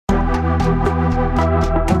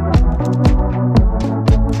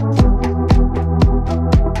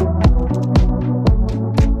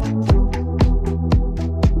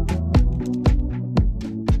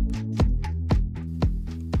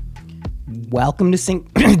Welcome to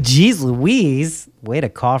Jeez Louise. Way to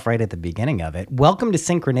cough right at the beginning of it. Welcome to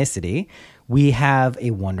Synchronicity. We have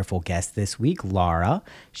a wonderful guest this week, Lara.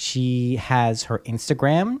 She has her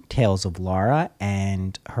Instagram, Tales of Lara,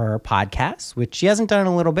 and her podcast, which she hasn't done in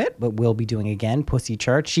a little bit, but will be doing again, Pussy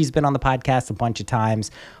Church. She's been on the podcast a bunch of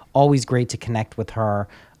times. Always great to connect with her.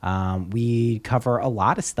 We cover a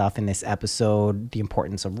lot of stuff in this episode, the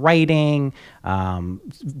importance of writing,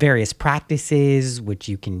 various practices which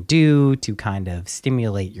you can do to kind of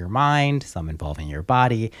stimulate your mind, some involving your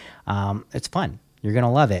body. It's fun. You're going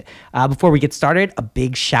to love it. Before we get started, a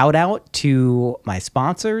big shout out to my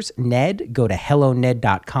sponsors, Ned. Go to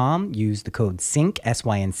helloned.com. Use the code SYNC,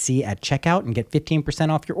 S-Y-N-C, at checkout and get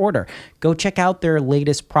 15% off your order. Go check out their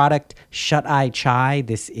latest product, Shut Eye Chai.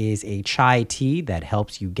 This is a chai tea that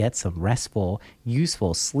helps you get some restful,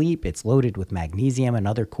 useful sleep. It's loaded with magnesium and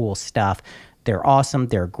other cool stuff. They're awesome.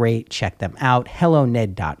 They're great. Check them out.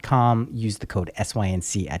 helloned.com. Use the code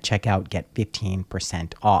SYNC at checkout. Get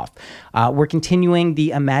 15% off. We're continuing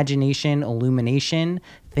the Imagination Illumination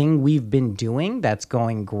thing we've been doing. That's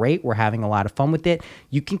going great. We're having a lot of fun with it.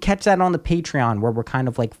 You can catch that on the Patreon, where we're kind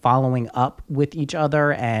of like following up with each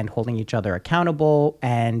other and holding each other accountable.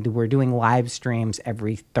 And we're doing live streams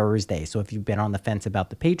every Thursday. So if you've been on the fence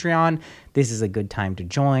about the Patreon, this is a good time to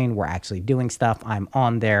join. We're actually doing stuff. I'm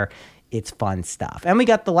on there. It's fun stuff. And we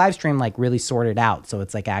got the live stream like really sorted out. So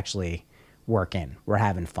it's like actually working. We're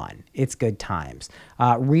having fun. It's good times.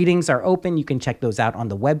 Readings are open. You can check those out on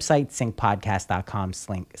the website,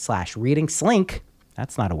 syncpodcast.com/reading. Slink.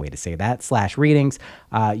 That's not a way to say that. /readings.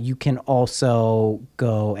 You can also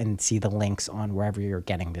go and see the links on wherever you're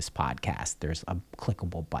getting this podcast. There's a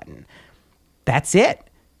clickable button. That's it.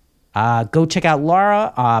 Go check out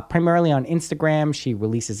Lara, primarily on Instagram. She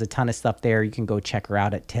releases a ton of stuff there. You can go check her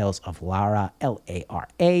out at Tales of Lara, Lara.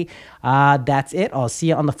 That's it. I'll see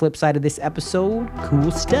you on the flip side of this episode. Cool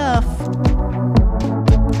stuff.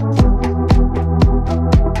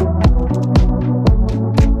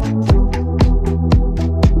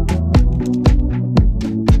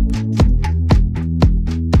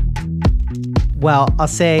 Well, I'll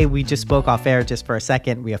say we just spoke off air just for a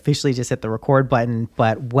second. We officially just hit the record button,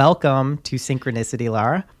 but welcome to Synchronicity,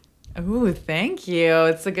 Lara. Ooh, thank you.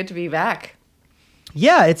 It's so good to be back.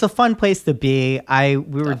 Yeah, it's a fun place to be.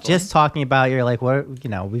 We were just talking about, you're like,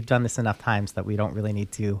 we've done this enough times that we don't really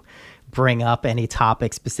need to bring up any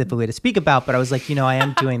topic specifically to speak about. But I was like, I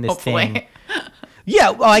am doing this thing.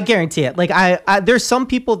 Yeah, well, I guarantee it. Like, there's some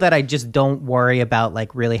people that I just don't worry about,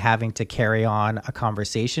 like, really having to carry on a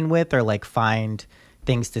conversation with or, like, find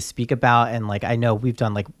things to speak about. And, like, I know we've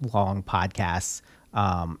done, like, long podcasts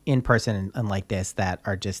in person and like this that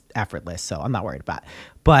are just effortless. So I'm not worried about it.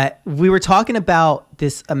 But we were talking about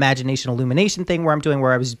this Imagination Illumination thing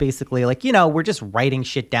where I was basically like, we're just writing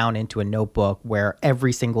shit down into a notebook where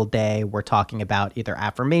every single day we're talking about either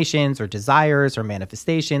affirmations or desires or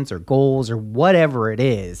manifestations or goals or whatever it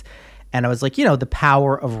is. And I was like, the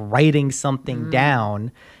power of writing something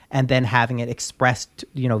down and then having it expressed,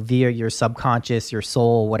 via your subconscious, your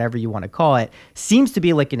soul, whatever you want to call it, seems to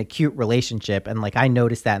be like an acute relationship. And like, I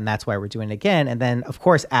noticed that, and that's why we're doing it again. And then, of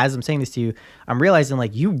course, as I'm saying this to you, I'm realizing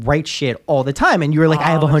like you write shit all the time. And you were like, I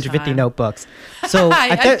have 150 notebooks. So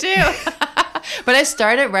I do. But I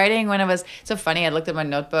started writing when it's so funny. I looked at my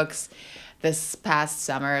notebooks this past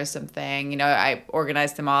summer or something, I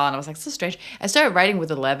organized them all and I was like, so strange. I started writing with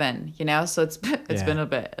 11, so it's been a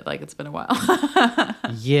bit, like it's been a while.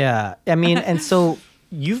 Yeah. I mean, and so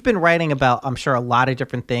you've been writing about, I'm sure, a lot of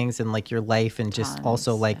different things in like your life and just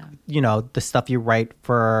also like, the stuff you write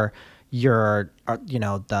for your,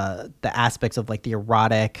 the aspects of like the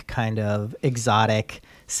erotic kind of exotic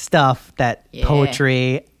stuff, that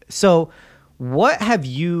poetry. So what have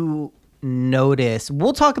you notice?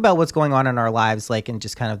 We'll talk about what's going on in our lives, like, and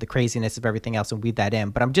just kind of the craziness of everything else and weed that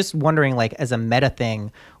in. But I'm just wondering, like, as a meta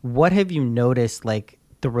thing, what have you noticed, like,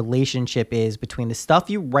 the relationship is between the stuff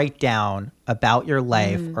you write down about your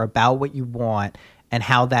life or about what you want and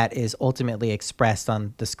how that is ultimately expressed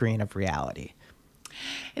on the screen of reality?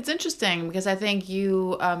 It's interesting because I think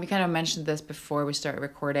you kind of mentioned this before we started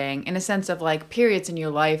recording, in a sense of like periods in your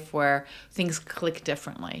life where things click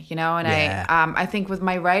differently, and I think with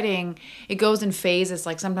my writing, it goes in phases.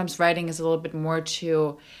 Like sometimes writing is a little bit more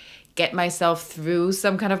to get myself through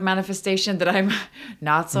some kind of manifestation that I'm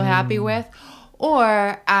not so happy with,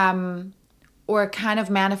 or kind of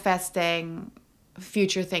manifesting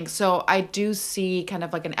future things. So I do see kind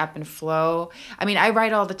of like an ebb and flow. I mean, I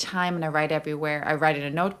write all the time and I write everywhere. I write in a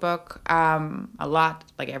notebook a lot,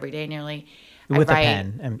 like every day nearly. With a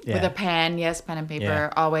pen. With a pen, yes, pen and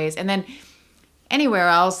paper, always. And then anywhere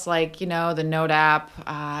else, like, the Note app.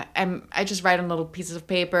 And I just write on little pieces of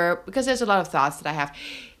paper because there's a lot of thoughts that I have.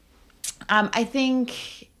 I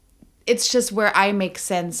think it's just where I make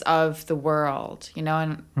sense of the world,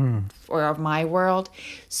 or of my world.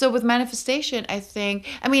 So with manifestation,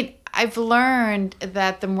 I've learned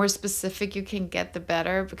that the more specific you can get, the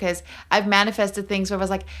better, because I've manifested things where I was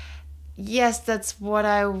like, yes, that's what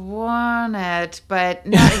I wanted, but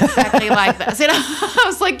not exactly like that. So, I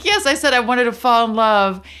was like, yes, I said I wanted to fall in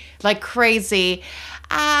love like crazy.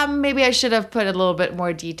 Maybe I should have put a little bit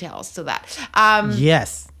more details to that.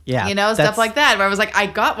 Yes. Yeah. Stuff like that, where I was like, I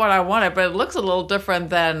got what I wanted, but it looks a little different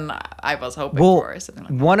than I was hoping for. Or something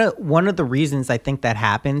like that. One of the reasons I think that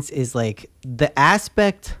happens is like the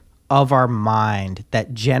aspect of our mind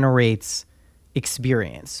that generates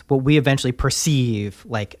experience, what we eventually perceive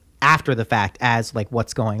like after the fact as like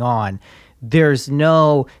what's going on. There's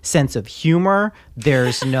no sense of humor.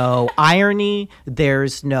 There's no irony.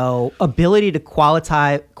 There's no ability to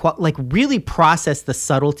really process the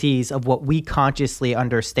subtleties of what we consciously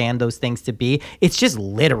understand those things to be. It's just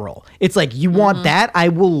literal. It's like, you want that? I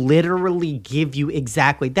will literally give you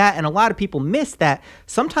exactly that. And a lot of people miss that.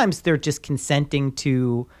 Sometimes they're just consenting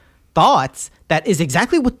to thoughts that is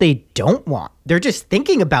exactly what they don't want. They're just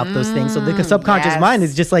thinking about those things. So the subconscious mind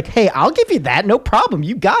is just like, hey, I'll give you that. No problem.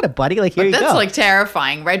 You got it, buddy. Like, here you go. That's like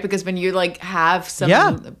terrifying, right? Because when you like have some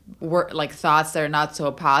like thoughts that are not so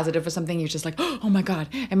positive or something, you're just like, oh my God,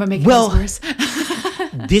 am I making this worse?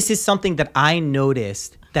 This is something that I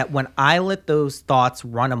noticed, that when I let those thoughts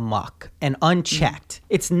run amok and unchecked,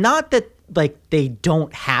 it's not that like they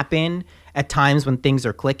don't happen at times when things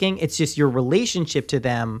are clicking. It's just your relationship to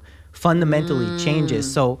them fundamentally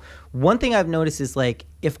changes. So one thing I've noticed is like,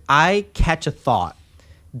 if I catch a thought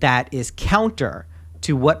that is counter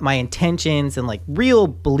to what my intentions and like real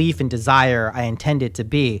belief and desire I intend it to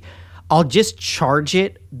be, I'll just charge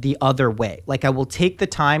it the other way. Like I will take the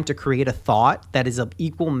time to create a thought that is of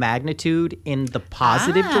equal magnitude in the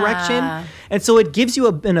positive direction. And so it gives you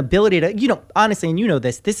an ability to, honestly, and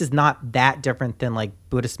this is not that different than like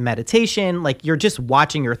Buddhist meditation. Like you're just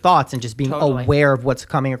watching your thoughts and just being aware of what's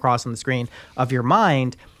coming across on the screen of your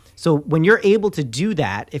mind. So when you're able to do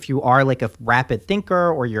that, if you are like a rapid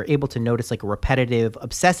thinker, or you're able to notice like a repetitive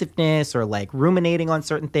obsessiveness or like ruminating on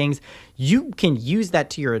certain things, you can use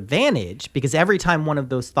that to your advantage, because every time one of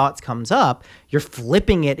those thoughts comes up, you're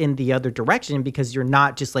flipping it in the other direction, because you're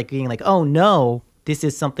not just like being like, oh no, this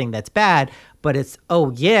is something that's bad, but it's,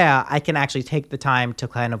 oh yeah, I can actually take the time to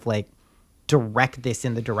kind of like direct this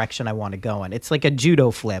in the direction I want to go in. It's like a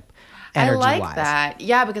judo flip energy-wise. I like that.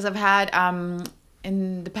 Yeah, because I've had...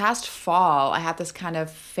 in the past fall, I had this kind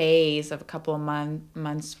of phase of a couple of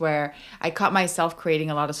months where I caught myself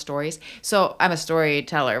creating a lot of stories. So I'm a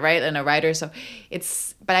storyteller, right? And a writer.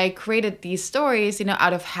 But I created these stories,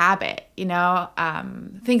 out of habit,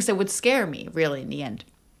 things that would scare me really in the end.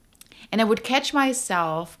 And I would catch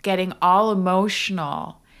myself getting all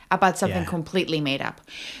emotional about something completely made up.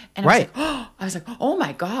 And I was like, oh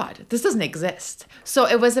my God, this doesn't exist. So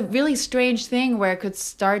it was a really strange thing where I could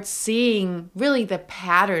start seeing really the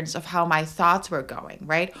patterns of how my thoughts were going,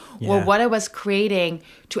 right? Or what I was creating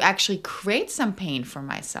to actually create some pain for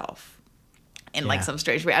myself. In like some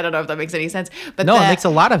strange way. I don't know if that makes any sense. But no, it makes a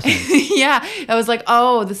lot of sense. I was like,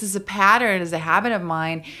 oh, this is a pattern, is a habit of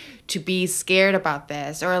mine to be scared about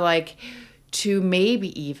this, or like to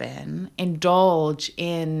maybe even indulge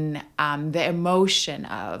in the emotion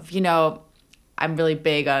of, I'm really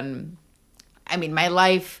big on, my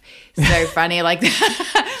life is very funny. Like,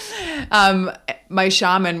 my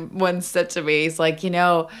shaman once said to me, he's like,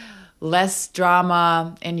 less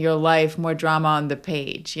drama in your life, more drama on the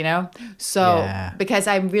page, So, because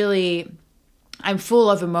I'm full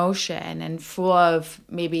of emotion and full of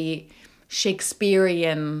maybe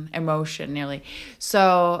Shakespearean emotion nearly.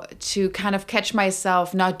 So to kind of catch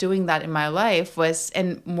myself not doing that in my life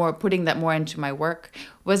and more putting that more into my work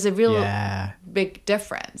was a real big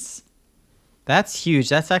difference. That's huge.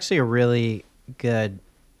 That's actually a really good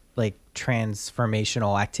like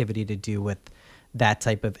transformational activity to do with that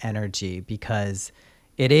type of energy, because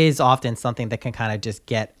it is often something that can kind of just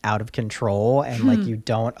get out of control, and like you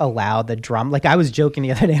don't allow the drum. Like I was joking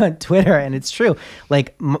the other day on Twitter, and it's true.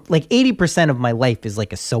 Like 80% of my life is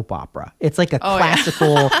like a soap opera. It's like a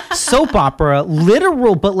classical soap opera,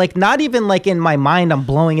 literal, but like not even like in my mind I'm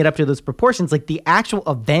blowing it up to those proportions. Like the actual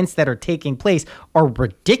events that are taking place are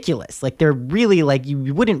ridiculous. Like they're really like,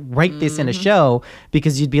 you wouldn't write this in a show,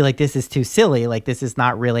 because you'd be like, this is too silly. Like this is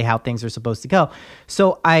not really how things are supposed to go.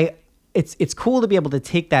 So it's cool to be able to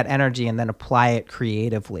take that energy and then apply it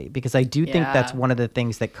creatively, because I do think that's one of the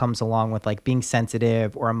things that comes along with like being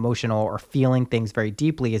sensitive or emotional or feeling things very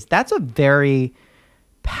deeply, is that's a very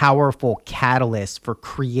powerful catalyst for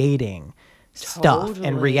creating stuff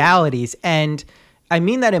and realities. And I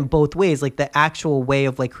mean that in both ways, like the actual way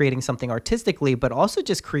of like creating something artistically, but also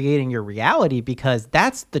just creating your reality, because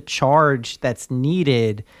that's the charge that's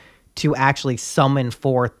needed to actually summon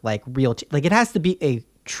forth like real, like it has to be a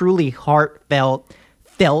truly heartfelt,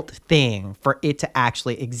 felt thing for it to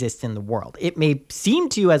actually exist in the world. It may seem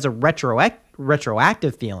to you as a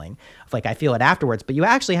retroactive feeling of like, I feel it afterwards, but you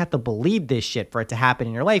actually have to believe this shit for it to happen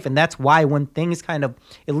in your life. And that's why when things kind of,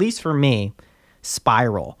 at least for me,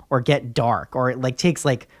 spiral or get dark, or it like takes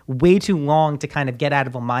like way too long to kind of get out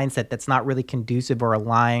of a mindset that's not really conducive or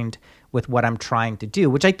aligned with what I'm trying to do,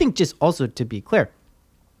 which I think, just also to be clear,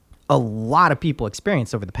 a lot of people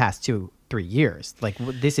experienced over the past 2-3 years. Like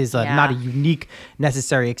this is not a unique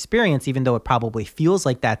necessary experience, even though it probably feels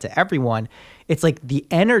like that to everyone. It's like the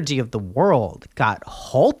energy of the world got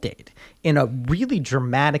halted in a really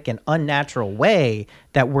dramatic and unnatural way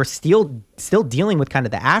that we're still dealing with kind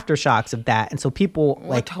of the aftershocks of that. And so people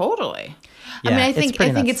like totally. Yeah, I mean, I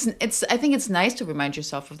think it's nice to remind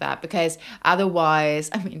yourself of that, because otherwise,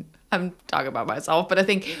 I mean, I'm talking about myself, but I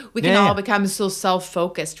think we can all become so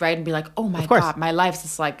self-focused, right? And be like, oh my God, my life's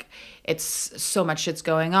just like, it's so much shit's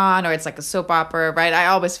going on, or it's like a soap opera, right? I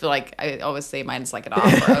always feel like, I always say mine's like an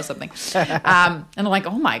opera or something. And I'm like,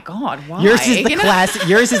 oh my God, why? Yours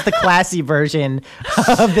is the classy version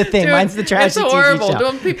of the thing. Dude, mine's the trashy it's horrible. TV show.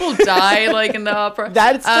 Don't people die like in the opera?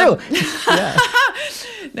 That's true.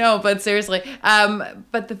 No, but seriously.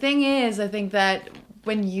 But the thing is, I think that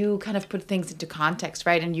when you kind of put things into context,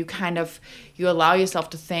 right, and you allow yourself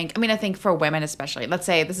to think, I mean, I think for women especially, let's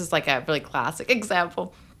say this is like a really classic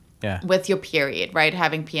example with your period, right,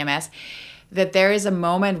 having PMS, that there is a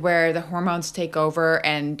moment where the hormones take over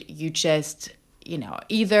and you just, you know,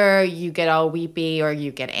 either you get all weepy or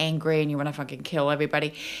you get angry and you want to fucking kill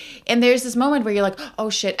everybody. And there's this moment where you're like, oh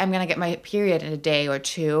shit, I'm going to get my period in a day or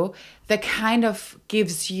two, that kind of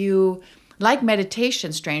gives you, like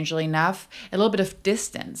meditation, strangely enough, a little bit of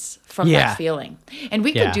distance from that feeling. And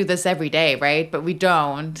we could do this every day, right? But we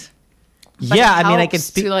don't. But I mean, I can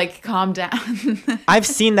speak to like calm down. I've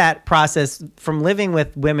seen that process from living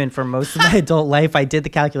with women for most of my adult life. I did the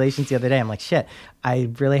calculations the other day. I'm like, shit, I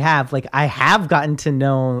really have. Like, I have gotten to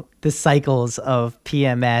know the cycles of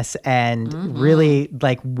PMS and really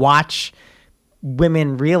like watch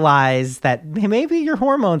women realize that maybe your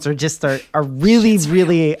hormones are just are really,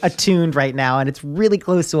 really attuned right now, and it's really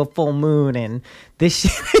close to a full moon, and this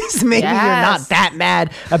shit is maybe you're not that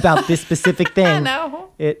mad about this specific thing. No.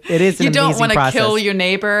 It is an amazing process. You don't want to kill your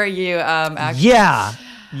neighbor. You actually... Yeah.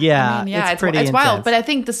 I mean, it's wild. But I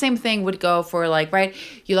think the same thing would go for like, right,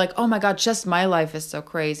 you're like, oh my God, just my life is so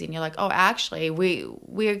crazy. And you're like, oh, actually,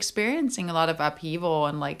 we're experiencing a lot of upheaval,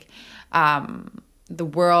 and like the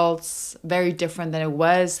world's very different than it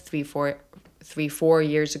was 3-4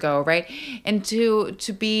 years ago, right? And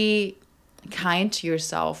to be kind to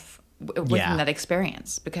yourself within that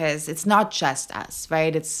experience, because it's not just us,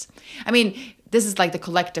 right? I mean, this is like the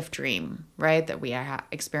collective dream, right, that we are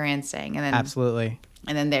experiencing. And then absolutely.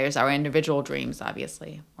 And then there's our individual dreams,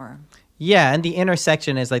 obviously. And the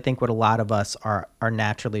intersection is, I think, what a lot of us are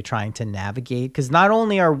naturally trying to navigate, because not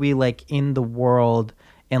only are we like in the world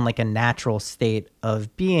in like a natural state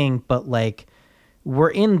of being, but like we're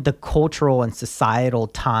in the cultural and societal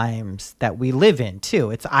times that we live in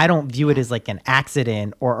too. I don't view it as like an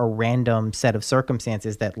accident or a random set of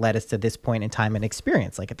circumstances that led us to this point in time and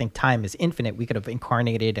experience. Like, I think time is infinite. We could have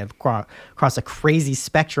incarnated across a crazy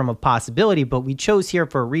spectrum of possibility, but we chose here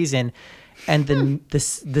for a reason. And the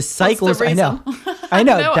cycles, the I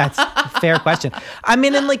know that's a fair question. I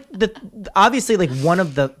mean, and like obviously like one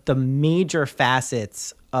of the major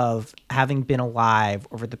facets of having been alive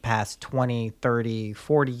over the past 20, 30,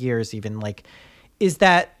 40 years even, like, is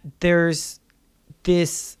that there's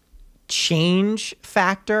this change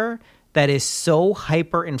factor that is so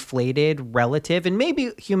hyperinflated relative, and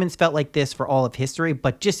maybe humans felt like this for all of history,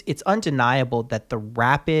 but just it's undeniable that the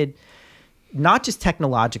rapid, not just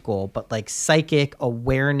technological, but like psychic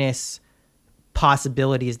awareness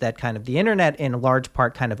possibilities that kind of the internet in a large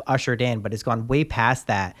part kind of ushered in, but has gone way past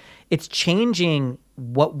that. It's changing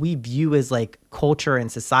what we view as like culture and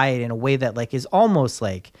society in a way that like is almost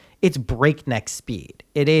like it's breakneck speed.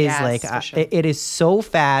 It is it is so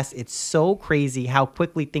fast. It's so crazy how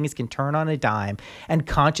quickly things can turn on a dime, and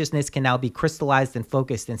consciousness can now be crystallized and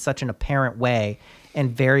focused in such an apparent way in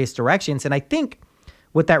various directions. And I think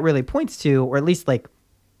what that really points to, or at least like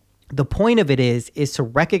the point of it is to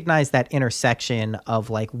recognize that intersection of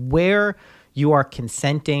like where you are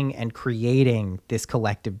consenting and creating this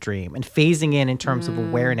collective dream and phasing in terms of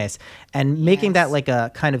awareness and making that like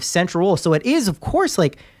a kind of central role. So it is, of course,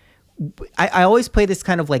 like I always play this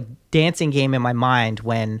kind of like dancing game in my mind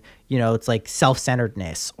when, you know, it's like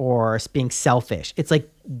self-centeredness or being selfish. It's like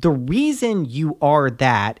the reason you are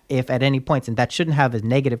that, if at any points, and that shouldn't have a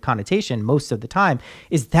negative connotation most of the time,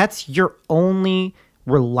 is that's your only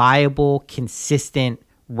reliable, consistent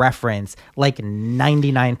reference like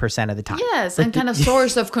 99% of the time. Yes, like and kind of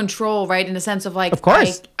source of control, right? In the sense of like, of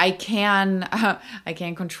course, I can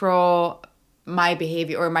control my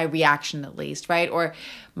behavior or my reaction at least, right? Or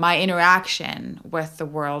my interaction with the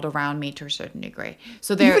world around me to a certain degree.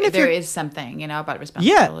 So there is something, you know, about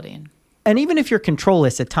responsibility. Yeah. And even if you're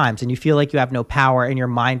controllist at times and you feel like you have no power and your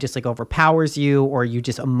mind just like overpowers you, or you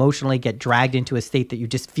just emotionally get dragged into a state that you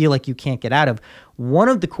just feel like you can't get out of, one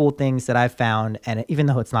of the cool things that I've found, and even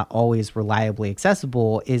though it's not always reliably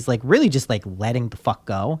accessible, is like really just like letting the fuck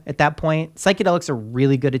go at that point. Psychedelics are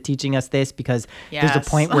really good at teaching us this because there's a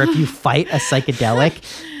point where if you fight a psychedelic,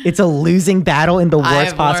 it's a losing battle in the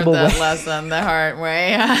worst possible way. I've learned that lesson the hard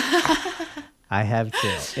way. I have too.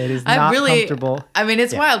 It is not comfortable. I mean,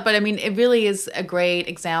 it's wild, but I mean, it really is a great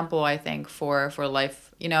example, I think, for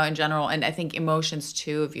life, you know, in general. And I think emotions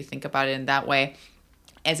too, if you think about it in that way,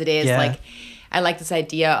 as it is. Like, I like this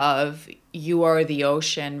idea of you are the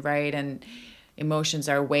ocean, right? And emotions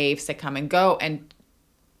are waves that come and go, and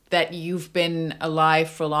that you've been alive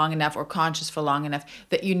for long enough or conscious for long enough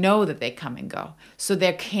that you know that they come and go. So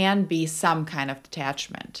there can be some kind of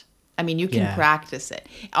detachment. I mean, you can practice it.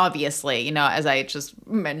 Obviously, you know, as I just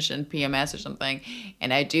mentioned PMS or something,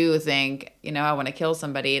 and I do think, you know, I want to kill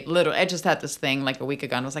somebody. Literally, I just had this thing like a week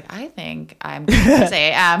ago, and I was like, I think I'm going to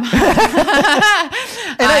say I am.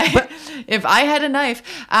 If I had a knife.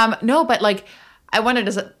 No, but like, I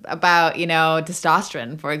wondered about, you know,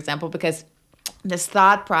 testosterone, for example, because this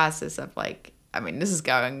thought process of like, I mean, this is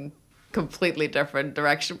going completely different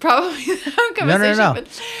direction probably. No.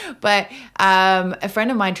 But a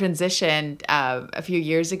friend of mine transitioned a few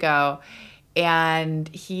years ago, and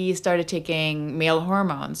he started taking male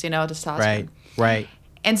hormones, you know, testosterone. Right.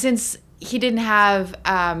 And since he didn't have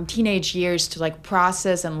teenage years to like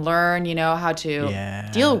process and learn, you know, how to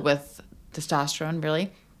deal with testosterone,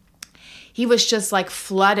 really, he was just like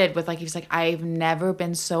flooded with like, he was like, I've never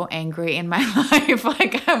been so angry in my life.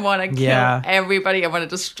 Like, I want to kill everybody. I want to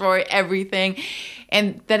destroy everything.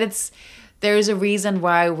 And that there's a reason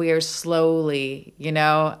why we're slowly, you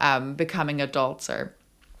know, becoming adults, or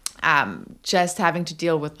just having to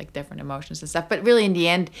deal with like different emotions and stuff. But really in the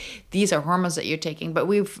end, these are hormones that you're taking, but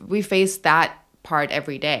we face that part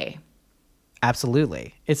every day.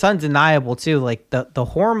 Absolutely. It's undeniable too. Like the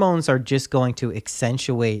hormones are just going to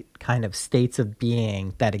accentuate kind of states of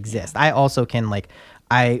being that exist. I also can like,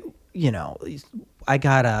 I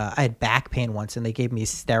had back pain once and they gave me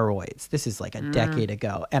steroids. This is like a decade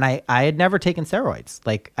ago. And I had never taken steroids.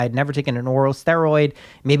 Like I'd never taken an oral steroid,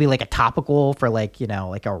 maybe like a topical for like, you know,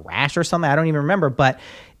 like a rash or something. I don't even remember. But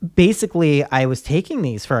basically I was taking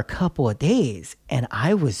these for a couple of days and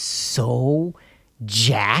I was so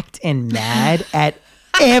jacked and mad at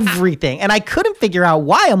everything, and I couldn't figure out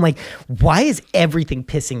why. I'm like, why is everything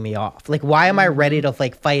pissing me off? Like, why am I ready to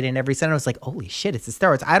like fight in every center? I was like, holy shit, it's the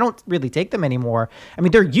steroids. I don't really take them anymore. I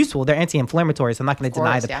mean, they're useful, they're anti-inflammatories. I'm not going to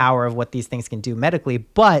deny the power of what these things can do medically,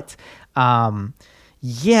 but the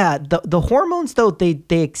hormones though, they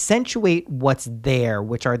accentuate what's there,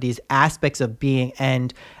 which are these aspects of being,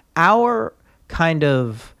 and our kind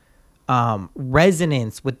of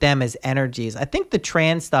resonance with them as energies. I think the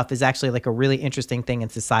trans stuff is actually like a really interesting thing in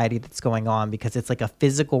society that's going on, because it's like a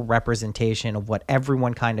physical representation of what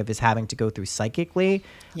everyone kind of is having to go through psychically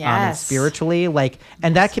and spiritually. Like,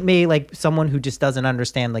 and that can be like someone who just doesn't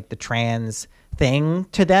understand like the trans thing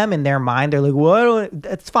to them in their mind. They're like, well,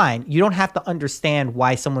 that's fine. You don't have to understand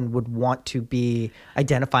why someone would want to be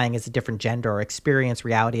identifying as a different gender or experience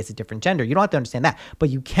reality as a different gender. You don't have to understand that, but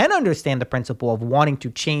you can understand the principle of wanting to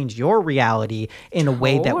change your reality in a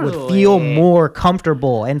way that would feel more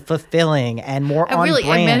comfortable and fulfilling and more on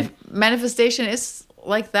brand. And manifestation is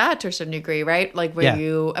like that to a certain degree, right? Like where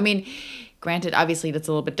I mean, granted, obviously that's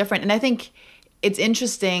a little bit different. And I think it's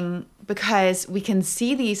interesting because we can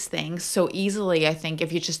see these things so easily, I think,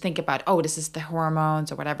 if you just think about, oh, this is the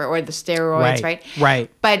hormones or whatever, or the steroids, right? Right.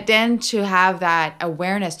 But then to have that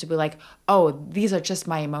awareness to be like, oh, these are just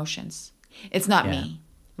my emotions. It's not me,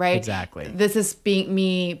 right? Exactly. This is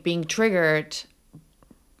being triggered,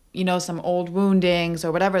 you know, some old woundings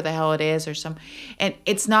or whatever the hell it is, and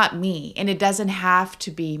it's not me, and it doesn't have to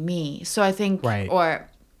be me. So I think, or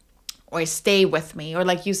or stay with me, or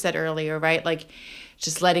like you said earlier, right? Like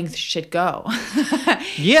just letting shit go.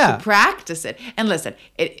 Yeah. To practice it. And listen,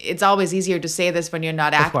 it's always easier to say this when you're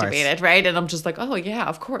not activated, right? And I'm just like, oh yeah,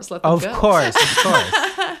 of course, let them go. Of course.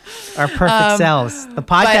 Our perfect selves. The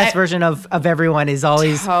podcast version of everyone is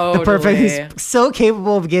always the perfect, who's so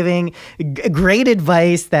capable of giving great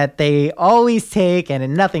advice that they always take,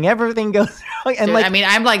 and everything goes wrong. And dude, I mean,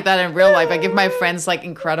 I'm like that in real life. I give my friends like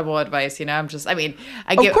incredible advice, you know?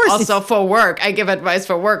 I give also for work. I give advice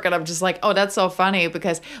for work, and I'm just like, oh, that's so funny,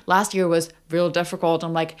 because last year was real difficult.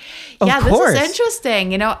 I'm like, yeah, this is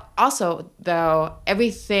interesting. You know, also though,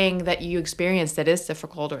 everything that you experience that is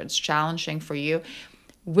difficult or it's challenging for you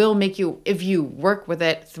will make you, if you work with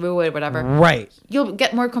it, through it, whatever, right, you'll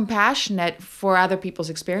get more compassionate for other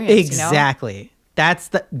people's experience. Exactly. You know?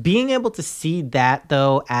 That's being able to see that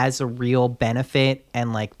though as a real benefit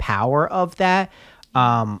and like power of that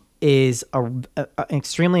is an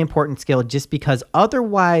extremely important skill, just because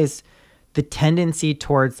otherwise the tendency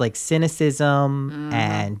towards like cynicism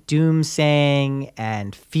and doomsaying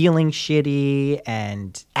and feeling shitty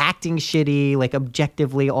and acting shitty, like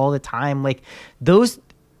objectively all the time, like those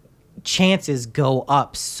chances go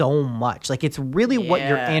up so much. Like it's really what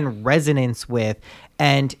you're in resonance with.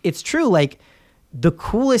 And it's true, like the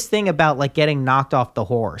coolest thing about like getting knocked off the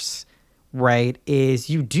horse, right, is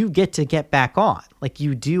you do get back on. Like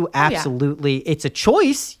you do absolutely, it's a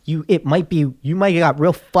choice. You might got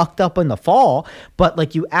real fucked up in the fall, but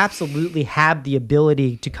like you absolutely have the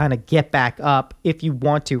ability to kind of get back up if you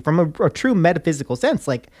want to, from a true metaphysical sense.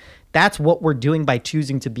 Like that's what we're doing by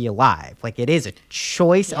choosing to be alive. Like it is a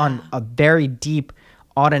choice on a very deep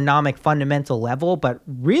autonomic fundamental level, but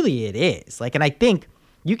really it is. Like, and I think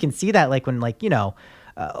you can see that like when like, you know,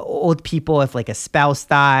 old people, if like a spouse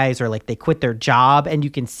dies or like they quit their job, and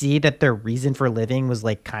you can see that their reason for living was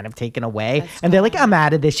like kind of taken away, and they're like, I'm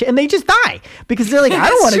out of this shit, and they just die because they're like, I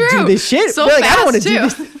don't want to do this shit. So they're like, I don't want to too. do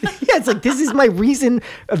this. Yeah, it's like, this is my reason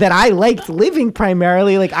that I liked living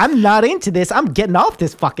primarily. Like I'm not into this. I'm getting off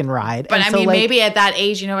this fucking ride. But and I so, mean, like, maybe at that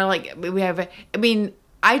age, you know, like we have. I mean,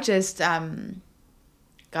 I just.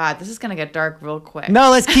 God, this is gonna get dark real quick.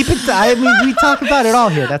 No, let's keep it. I mean, we talk about it all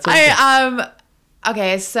here. That's what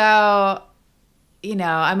okay, so, you know,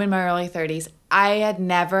 I'm in my early 30s. I had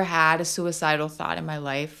never had a suicidal thought in my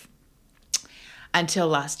life until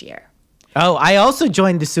last year. Oh, I also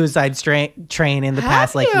joined the suicide train in the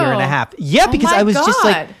past like year and a half. Yeah, because I was just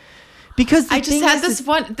like, because I just had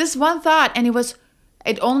this one thought, and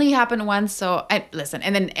it only happened once. So listen,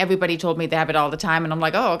 and then everybody told me they have it all the time, and I'm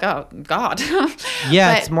like, oh God.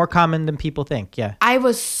 Yeah, it's more common than people think. Yeah, I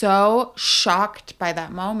was so shocked by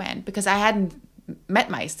that moment because I hadn't met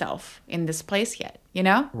myself in this place yet, you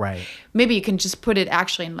know? Right. Maybe you can just put it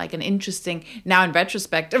actually in like an interesting, now in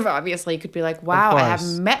retrospective, obviously you could be like, wow, I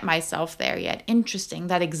haven't met myself there yet. Interesting.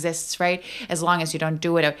 That exists, right? As long as you don't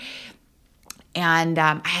do it. And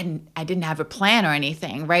I didn't have a plan or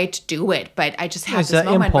anything, right, to do it, but I just had this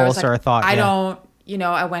moment where I was like, or a thought. I don't, you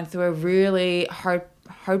know, I went through a really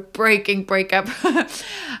heartbreaking breakup,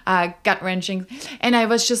 gut wrenching, and I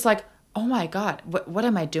was just like, oh my God, what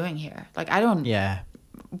am I doing here? Like, I don't. Yeah.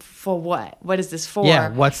 For what? What is this for? Yeah.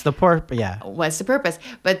 What's the purpose? Yeah. What's the purpose?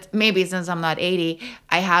 But maybe since I'm not 80,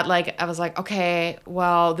 I was like, okay,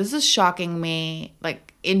 well, this is shocking me,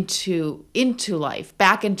 like into life,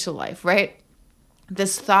 back into life, right?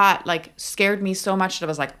 This thought like scared me so much that I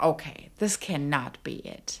was like, okay, this cannot be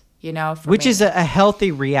it. You know, which is a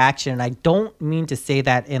healthy reaction. I don't mean to say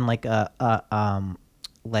that in like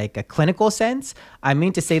a clinical sense. I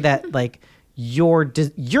mean to say that like you're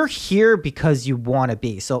here because you want to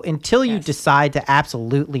be. So until you decide to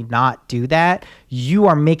absolutely not do that, you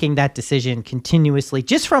are making that decision continuously,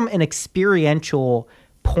 just from an experiential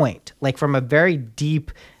point, like from a very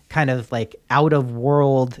deep kind of like out of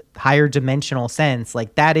world, higher dimensional sense.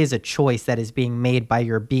 Like that is a choice that is being made by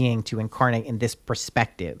your being to incarnate in this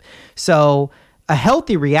perspective. So a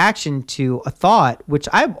healthy reaction to a thought, which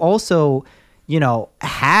I've also, you know,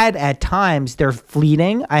 had at times, they're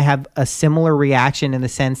fleeting. I have a similar reaction in the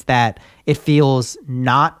sense that it feels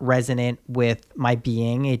not resonant with my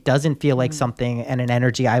being. It doesn't feel like something and an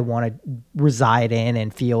energy I want to reside in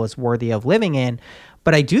and feel is worthy of living in.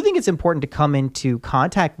 But I do think it's important to come into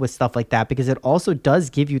contact with stuff like that, because it also does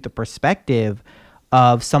give you the perspective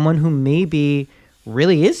of someone who maybe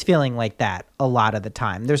really is feeling like that a lot of the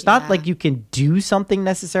time. There's not like you can do something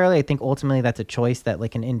necessarily. I think ultimately that's a choice that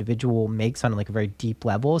like an individual makes on like a very deep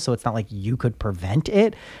level. So it's not like you could prevent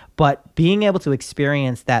it, but being able to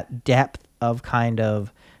experience that depth of kind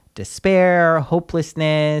of despair,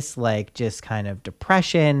 hopelessness, like just kind of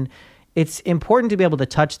depression it's important to be able to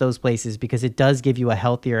touch those places because it does give you a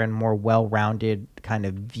healthier and more well-rounded kind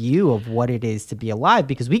of view of what it is to be alive,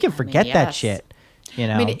 because we can forget that shit. You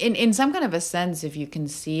know? I mean, in some kind of a sense, if you can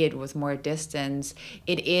see it with more distance,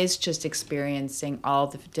 it is just experiencing all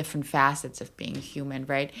the different facets of being human,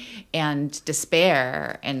 right? And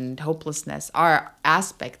despair and hopelessness are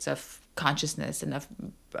aspects of consciousness and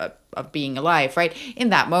of being alive, right? In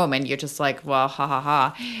that moment, you're just like, well, ha ha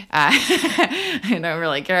ha. I don't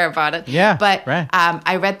really care about it. Yeah, but right.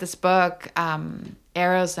 I read this book,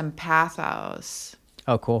 Eros and Pathos.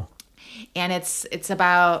 Oh, cool. And it's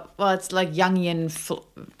about, well, it's like Jungian,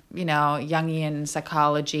 Jungian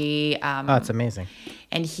psychology. Oh, it's amazing.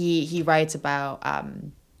 And he writes about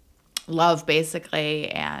love, basically,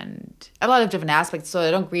 and a lot of different aspects. So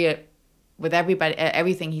I don't agree with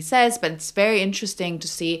everything he says, but it's very interesting to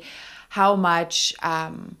see how much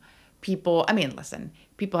people, I mean, listen,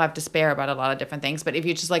 people have despair about a lot of different things, but if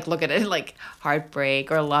you just like look at it like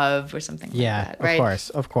heartbreak or love or something like that, right?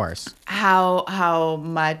 Of course. How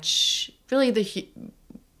much really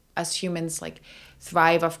us humans like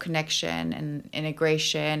thrive off connection and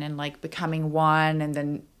integration and like becoming one and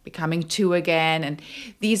then becoming two again, and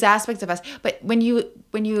these aspects of us. But when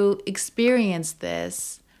you experience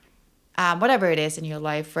this, whatever it is in your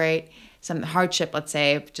life, right? Some hardship, let's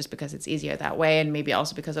say, just because it's easier that way, and maybe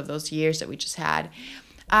also because of those years that we just had.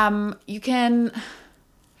 You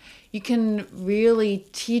can really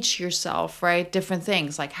teach yourself, right, different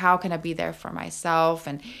things, like how can I be there for myself,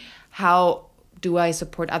 and how do I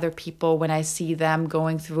support other people when I see them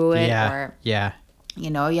going through it?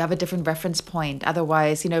 You have a different reference point.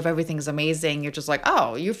 Otherwise, if everything's amazing, you're just like,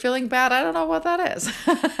 oh, you're feeling bad? I don't know what that is.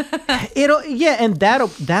 And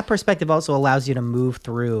that perspective also allows you to move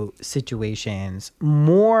through situations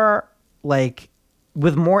more like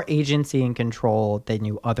with more agency and control than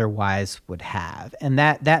you otherwise would have. And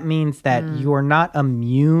that means that you're not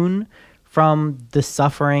immune from the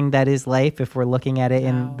suffering that is life, if we're looking at it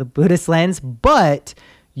in the Buddhist lens, but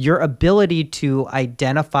your ability to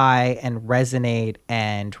identify and resonate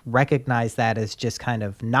and recognize that as just kind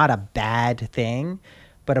of not a bad thing,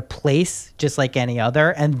 but a place just like any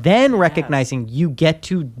other. And then recognizing you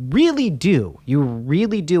really do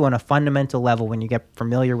on a fundamental level, when you get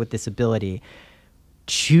familiar with this ability,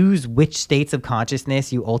 choose which states of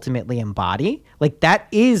consciousness you ultimately embody. Like, that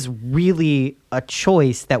is really a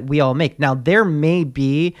choice that we all make. Now, there may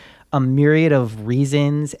be a myriad of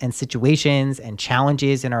reasons and situations and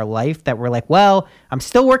challenges in our life that we're like, well, I'm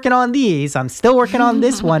still working on these. I'm still working on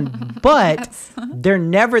this one. But they're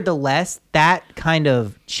nevertheless that kind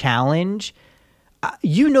of challenge.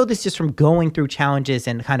 This just from going through challenges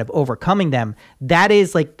and kind of overcoming them. That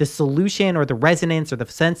is like the solution or the resonance or the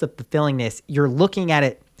sense of fulfillingness. You're looking at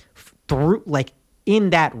it through like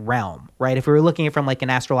in that realm, right? If we were looking at it from like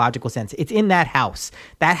an astrological sense, it's in that house.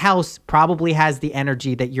 That house probably has the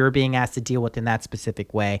energy that you're being asked to deal with in that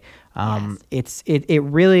specific way. It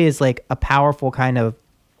really is like a powerful kind of,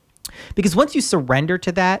 because once you surrender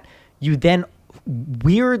to that, you then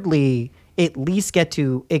weirdly at least get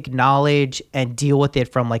to acknowledge and deal with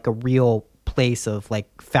it from like a real place of like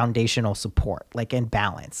foundational support, like in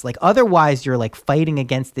balance. Like otherwise you're like fighting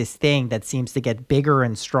against this thing that seems to get bigger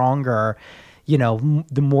and stronger,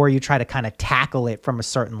 the more you try to kind of tackle it from a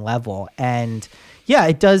certain level. And yeah,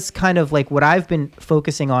 it does kind of like what I've been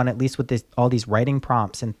focusing on, at least with all these writing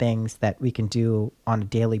prompts and things that we can do on a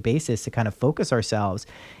daily basis to kind of focus ourselves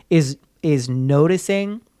is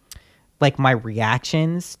noticing like my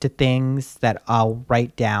reactions to things that I'll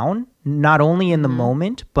write down, not only in the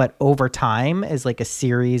moment, but over time as like a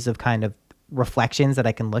series of kind of reflections that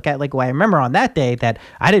I can look at. Like, well, I remember on that day that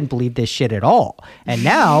I didn't believe this shit at all. And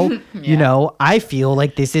now, I feel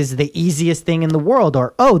like this is the easiest thing in the world.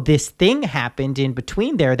 Or, oh, this thing happened in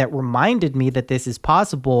between there that reminded me that this is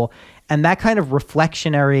possible. And that kind of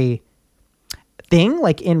reflectionary thing,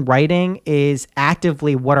 like in writing, is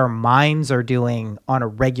actively what our minds are doing on a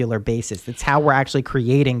regular basis. It's how we're actually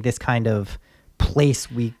creating this kind of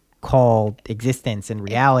place we call existence and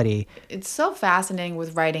reality. It's so fascinating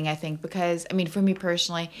with writing, I think, because, I mean, for me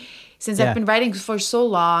personally, since I've been writing for so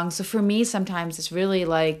long, so for me, sometimes it's really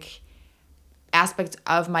like aspects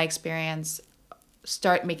of my experience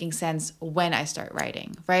start making sense when I start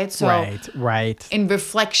writing, right? So right. In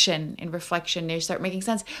reflection, they start making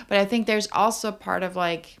sense. But I think there's also a part of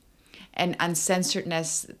like an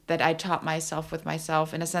uncensoredness that I taught myself with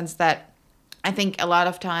myself, in a sense that I think a lot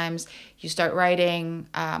of times you start writing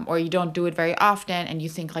or you don't do it very often, and you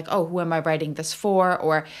think like, oh, who am I writing this for?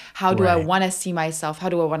 Or how do I want to see myself? How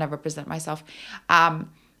do I want to represent myself?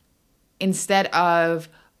 Instead of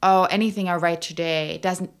oh, anything I write today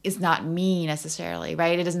is not me necessarily,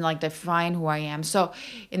 right? It doesn't like define who I am. So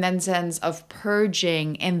in that sense of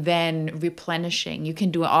purging and then replenishing, you can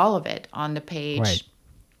do all of it on the page. Right.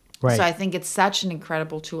 Right. So I think it's such an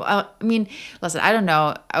incredible tool. I mean, listen, I don't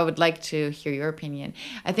know. I would like to hear your opinion.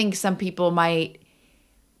 I think some people might,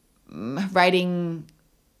 writing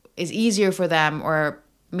is easier for them or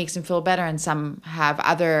makes them feel better, and some have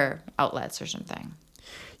other outlets or something.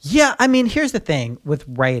 Yeah, I mean, here's the thing with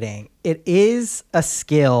writing. It is a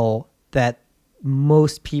skill that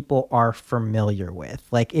most people are familiar with.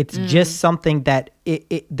 Like, it's just something that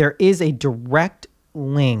there is a direct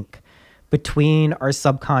link between our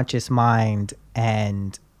subconscious mind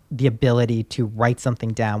and the ability to write something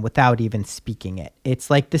down without even speaking it. It's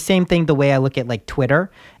like the same thing the way I look at like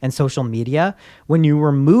Twitter and social media. When you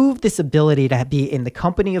remove this ability to be in the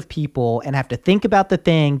company of people and have to think about the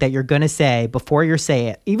thing that you're going to say before you say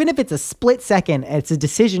it, even if it's a split second, it's a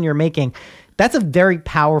decision you're making, that's a very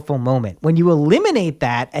powerful moment. When you eliminate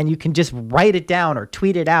that and you can just write it down or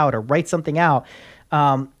tweet it out or write something out,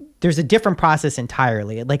 there's a different process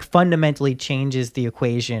entirely. It like fundamentally changes the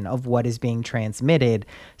equation of what is being transmitted.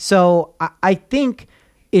 So I think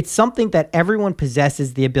it's something that everyone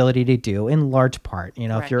possesses the ability to do in large part. You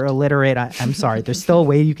know, Correct. If you're illiterate, I'm sorry, there's still a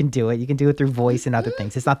way you can do it. You can do it through voice and other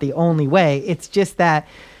things. It's not the only way. It's just that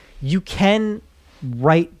you can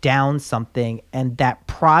write down something, and that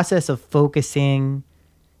process of focusing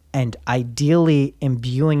and ideally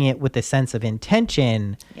imbuing it with a sense of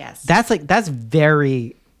intention. Yes. That's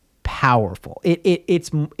very powerful.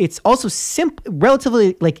 It's also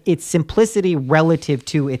relatively like its simplicity relative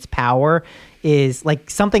to its power is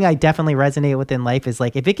like something I definitely resonate with in life is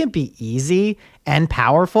like, if it can be easy and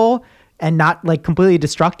powerful and not like completely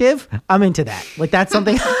destructive, I'm into that. Like that's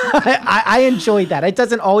something I enjoy that. It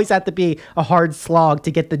doesn't always have to be a hard slog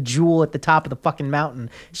to get the jewel at the top of the fucking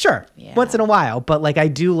mountain. Sure, once in a while, but like I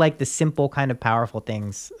do like the simple kind of powerful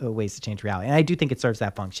things, ways to change reality. And I do think it serves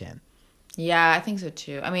that function. Yeah, I think so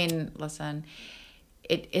too. I mean, listen,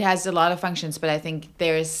 it has a lot of functions, but I think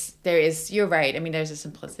there is, you're right. I mean, there's a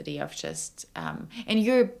simplicity of just, and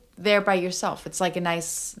you're there by yourself. It's like a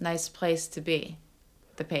nice place to be,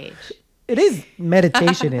 the page. It is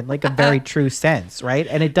meditation in like a very true sense, right?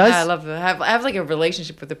 And it does. I love that. I have like a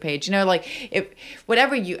relationship with the page. You know, like if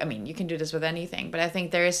whatever I mean, you can do this with anything, but I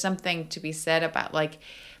think there is something to be said about like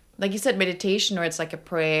you said, meditation, or it's like a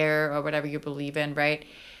prayer or whatever you believe in, right?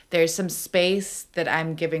 There's some space that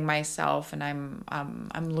I'm giving myself, and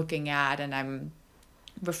I'm looking at, and I'm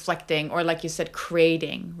reflecting, or like you said,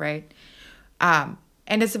 creating, right? And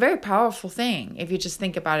it's a very powerful thing if you just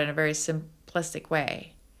think about it in a very simplistic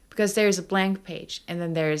way, because there's a blank page and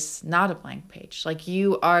then there's not a blank page. Like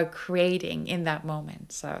you are creating in that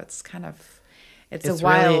moment. So it's kind of, it's a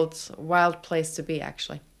wild place to be,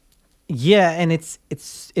 actually. Yeah, and it's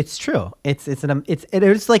true.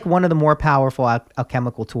 It's like one of the more powerful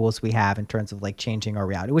alchemical tools we have in terms of like changing our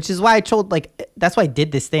reality, which is why I told that's why I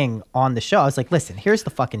did this thing on the show. I was like, listen, here's the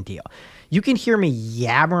fucking deal. You can hear me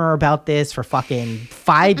yammer about this for fucking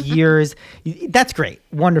 5 years. That's great.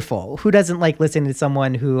 Wonderful. Who doesn't like listening to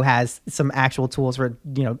someone who has some actual tools for,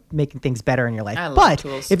 you know, making things better in your life? I love but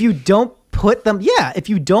tools. if you don't put them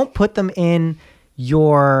in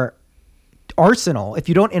your arsenal, if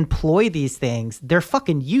you don't employ these things, they're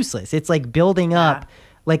fucking useless. It's like building up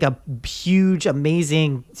like a huge,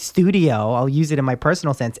 amazing studio, I'll use it in my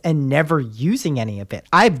personal sense, and never using any of it.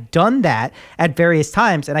 I've done that at various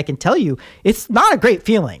times, and I can tell you, it's not a great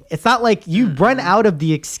feeling. It's not like you run out of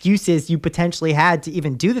the excuses you potentially had to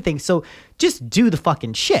even do the thing. So just do the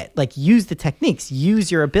fucking shit. Like use the techniques,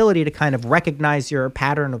 use your ability to kind of recognize your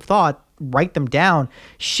pattern of thought, write them down,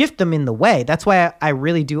 shift them in the way. That's why I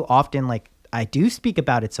really do often, like, I do speak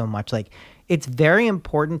about it so much. Like, it's very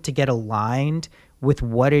important to get aligned with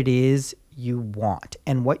what it is you want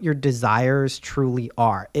and what your desires truly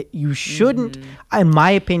are. You shouldn't, in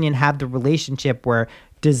my opinion, have the relationship where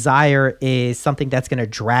desire is something that's going to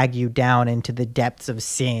drag you down into the depths of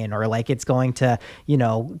sin, or like it's going to, you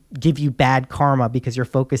know, give you bad karma because you're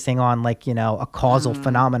focusing on like, you know, a causal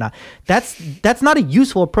phenomena. That's not a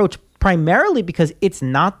useful approach, primarily because it's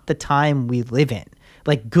not the time we live in.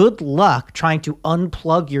 Like, good luck trying to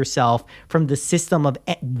unplug yourself from the system of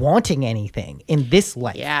wanting anything in this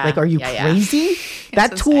life. Yeah. Like, are you crazy?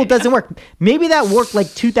 That tool insane. doesn't work. Maybe that worked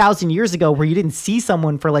like 2,000 years ago where you didn't see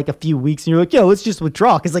someone for like a few weeks and you're like, yo, let's just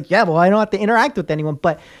withdraw. Because like, yeah, well, I don't have to interact with anyone.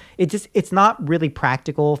 But it's not really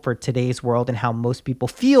practical for today's world and how most people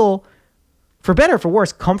feel, for better or for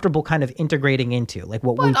worse, comfortable kind of integrating into like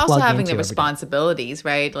what we plug into. But also having the responsibilities,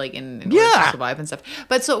 right? Like in order to survive and stuff.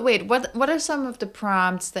 But so wait, what are some of the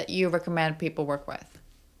prompts that you recommend people work with?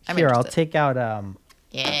 Here, I'll take out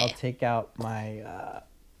Yeah. I'll take out my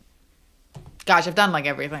Gosh, I've done like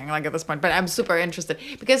everything like at this point, but I'm super interested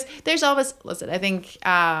because there's always, listen, I think,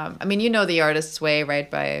 I mean, you know, The Artist's Way, right,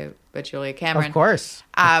 by Julia Cameron. Of course.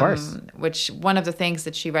 Which one of the things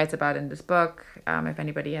that she writes about in this book, if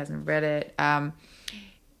anybody hasn't read it,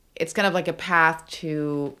 it's kind of like a path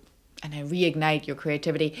to, and I reignite your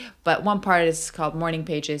creativity. But one part is called Morning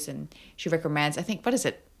Pages, and she recommends, I think, what is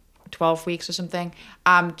it, 12 weeks or something,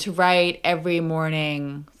 to write every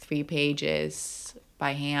morning 3 pages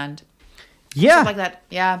by hand. Yeah. Stuff like that.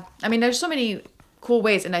 Yeah. I mean, there's so many cool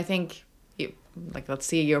ways, and I think, like, let's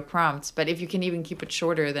see your prompts. But if you can even keep it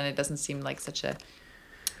shorter, then it doesn't seem like such a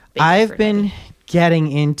big I've effort, been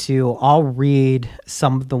getting into, I'll read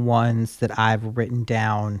some of the ones that I've written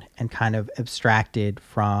down and kind of abstracted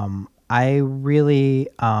from. I really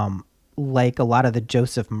like a lot of the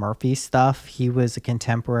Joseph Murphy stuff. He was a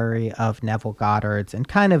contemporary of Neville Goddard's, and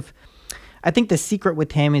kind of, I think the secret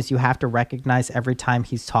with him is you have to recognize every time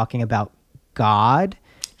he's talking about God,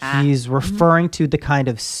 he's referring to the kind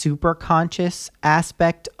of super conscious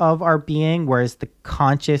aspect of our being, whereas the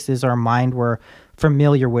conscious is our mind we're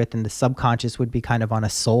familiar with, and the subconscious would be kind of on a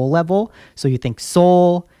soul level. So you think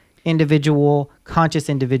soul, individual, conscious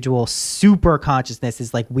individual, super consciousness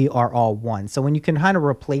is like we are all one. So when you can kind of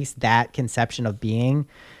replace that conception of being,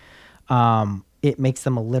 it makes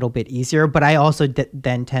them a little bit easier. But I also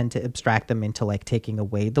then tend to abstract them into like taking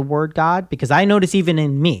away the word God, because I notice even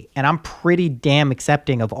in me, and I'm pretty damn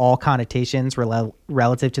accepting of all connotations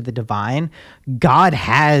relative to the divine, God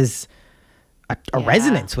has a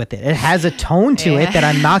resonance with it. It has a tone to it that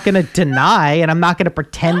I'm not going to deny, and I'm not going to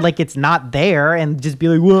pretend like it's not there and just be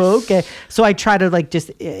like, whoa, okay. So I try to like just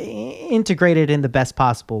integrate it in the best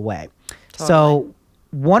possible way. Totally. So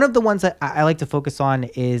one of the ones that I like to focus on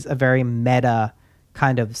is a very meta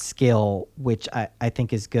kind of skill, which I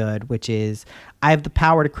think is good, which is I have the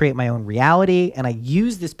power to create my own reality, and I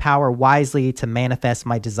use this power wisely to manifest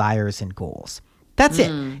my desires and goals. That's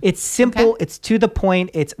it. It's simple. Okay. It's to the point.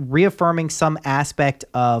 It's reaffirming some aspect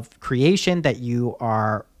of creation that you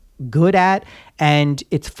are good at, and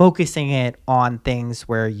it's focusing it on things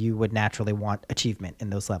where you would naturally want achievement in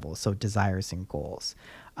those levels. So desires and goals.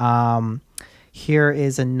 Here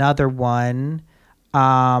is another one.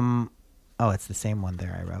 It's the same one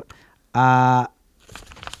there I wrote.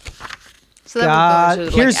 So that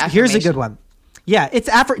would go to, here's a good one. Yeah,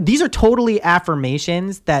 these are totally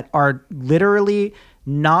affirmations that are literally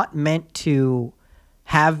not meant to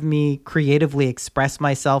have me creatively express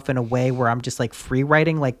myself in a way where I'm just like free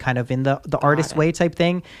writing, like kind of in the artist way type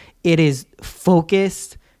thing. It is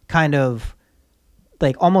focused, kind of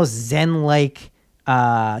like almost Zen-like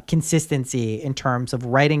consistency in terms of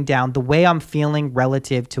writing down the way I'm feeling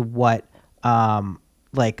relative to what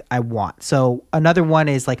like I want. So another one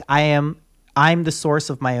is like I'm the source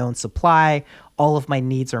of my own supply. All of my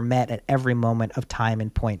needs are met at every moment of time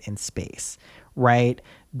and point in space, right?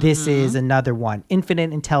 This is another one.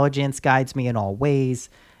 Infinite intelligence guides me in all ways.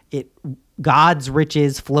 God's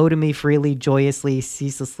riches flow to me freely, joyously,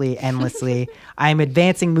 ceaselessly, endlessly. I am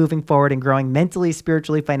advancing, moving forward, and growing mentally,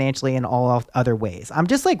 spiritually, financially, and all other ways. I'm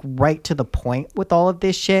just like right to the point with all of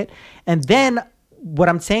this shit. And then what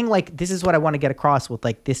I'm saying, like, this is what I want to get across with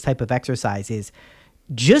like this type of exercise is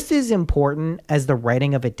just as important as the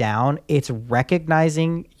writing of it down, it's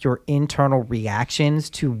recognizing your internal reactions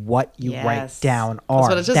to what you write down are. That's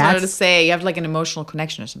what I just wanted to say. You have like an emotional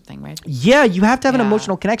connection or something, right? Yeah, you have to have an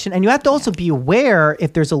emotional connection. And you have to also be aware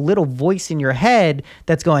if there's a little voice in your head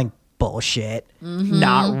that's going, bullshit,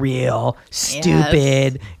 not real,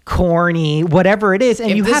 stupid, corny, whatever it is.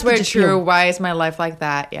 And if this were true, why is my life like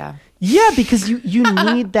that? Yeah. Yeah, because you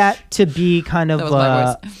need that to be kind of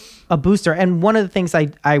a booster. And one of the things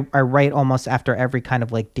I write almost after every kind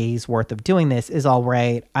of like day's worth of doing this is, all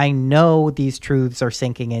right, I know these truths are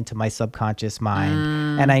sinking into my subconscious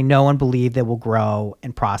mind, and I know and believe they will grow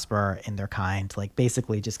and prosper in their kind, like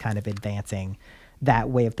basically just kind of advancing that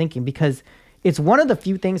way of thinking, because it's one of the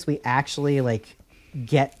few things we actually like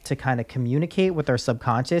get to kind of communicate with our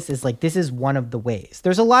subconscious. Is like, this is one of the ways.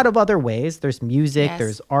 There's a lot of other ways. There's music,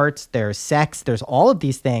 there's arts, there's sex, there's all of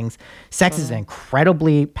these things. Sex is an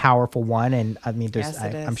incredibly powerful one. And I mean,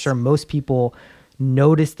 I'm sure most people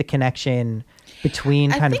notice the connection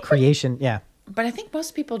between kind of creation. But I think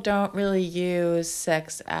most people don't really use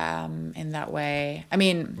sex in that way. I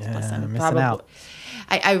mean, listen, probably. Out.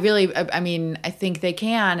 I mean, I think they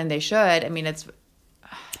can and they should. I mean, it's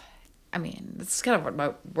kind of what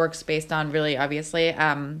my work's based on, really, obviously.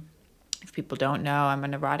 If people don't know, I'm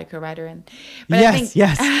an erotica writer. But I think,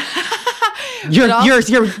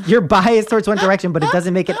 You're biased towards one direction, but it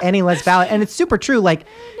doesn't make it any less valid. And it's super true. Like,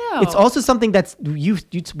 it's also something that's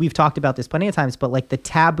we've talked about this plenty of times, but like the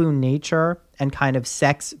taboo nature and kind of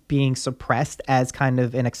sex being suppressed as kind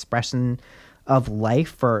of an expression of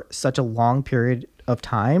life for such a long period of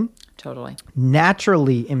time, totally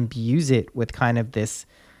naturally imbues it with kind of this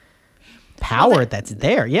power that's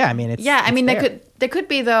there. Yeah, I mean, there could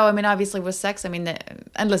be, though. I mean, obviously with sex, I mean,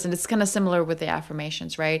 and listen, it's kind of similar with the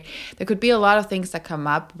affirmations, right? There could be a lot of things that come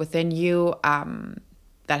up within you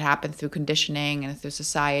that happen through conditioning and through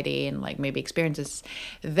society and like maybe experiences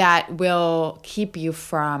that will keep you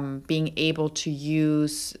from being able to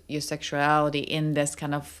use your sexuality in this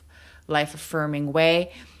kind of life affirming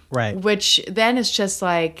way. Right. Which then is just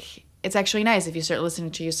like, it's actually nice if you start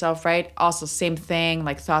listening to yourself, right? Also, same thing,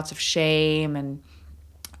 like thoughts of shame and,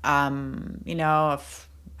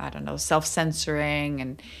 self-censoring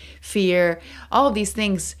and fear. All of these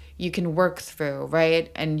things you can work through,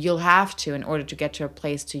 right? And you'll have to in order to get to a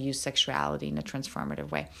place to use sexuality in a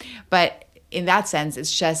transformative way. But in that sense,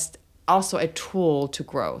 it's just also a tool to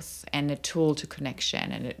growth and a tool to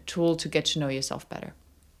connection and a tool to get to know yourself better.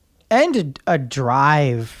 And a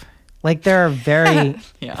drive. Like, there are very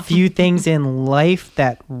few things in life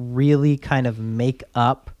that really kind of make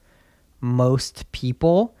up most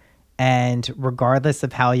people. And regardless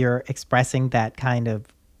of how you're expressing that kind of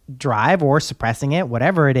drive or suppressing it,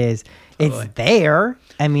 whatever it is, it's there.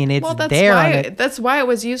 I mean, it's there. That's why it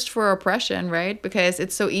was used for oppression, right? Because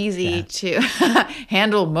it's so easy to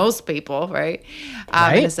handle most people, right?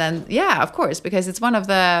 Right? In a sense, yeah, of course, because it's one of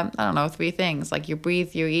the, 3 things. Like, you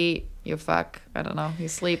breathe, you eat, you fuck, you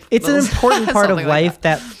sleep. It's an important part of life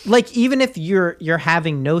that, like, even if you're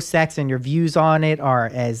having no sex and your views on it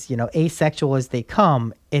are as, asexual as they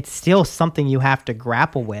come, it's still something you have to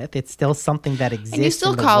grapple with. It's still something that exists. And you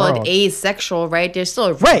still call it asexual, right? There's still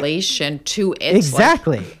a relation to it.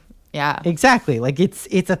 Exactly. Yeah. Exactly. Like, it's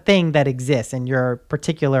a thing that exists, and your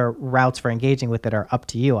particular routes for engaging with it are up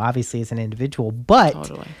to you, obviously, as an individual.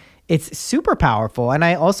 But it's super powerful. And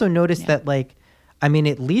I also noticed that, like, I mean,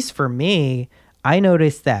 at least for me, I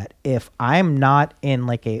noticed that if I'm not in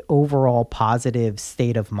like a overall positive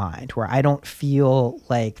state of mind where I don't feel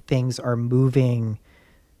like things are moving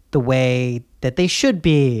the way that they should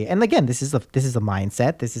be. And again, this is a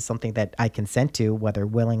mindset. This is something that I consent to, whether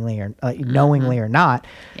willingly or knowingly or not.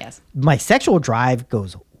 Yes. My sexual drive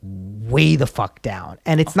goes way the fuck down.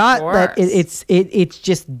 And it's not that it's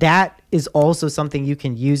just that is also something you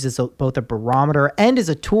can use as both a barometer and as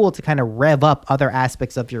a tool to kind of rev up other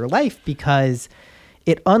aspects of your life, because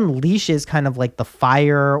it unleashes kind of like the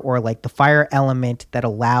fire or like the fire element that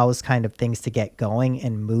allows kind of things to get going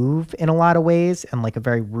and move in a lot of ways and like a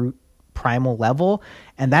very root primal level.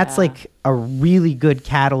 And that's like a really good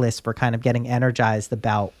catalyst for kind of getting energized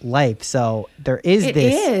about life. So there is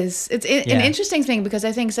It's an interesting thing, because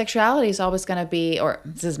I think sexuality is always going to be, or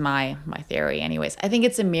this is my theory anyways, I think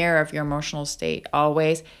it's a mirror of your emotional state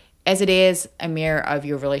always, as it is a mirror of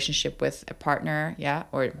your relationship with a partner,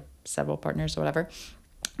 or several partners or whatever.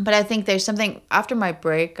 But I think there's something after my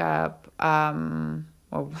breakup,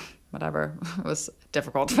 or whatever, it was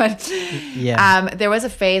difficult, but there was a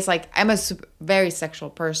phase, like, I'm a very sexual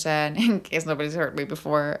person, in case nobody's heard me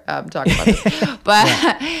before talking about this, but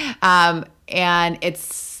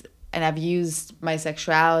and I've used my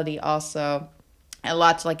sexuality also a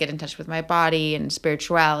lot to like get in touch with my body and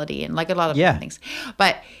spirituality and like a lot of different things.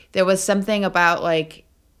 But there was something about, like,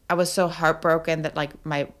 I was so heartbroken that like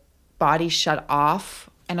my body shut off,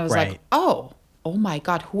 and I was like, oh my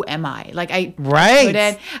God, who am I? Like, I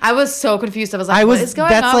was so confused. I was like, what is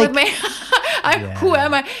going on with me? Who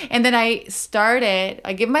am I? And then I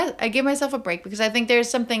give myself a break, because I think there's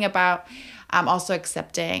something about also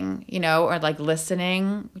accepting, or like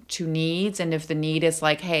listening to needs. And if the need is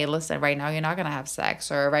like, hey, listen, right now you're not going to have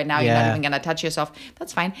sex, or right now you're not even going to touch yourself,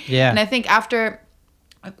 that's fine. Yeah. And I think after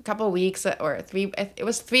a couple of weeks or 3, it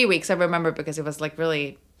was 3 weeks, I remember, because it was like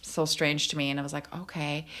really so strange to me. And I was like,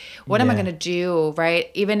 okay, what am I going to do? Right.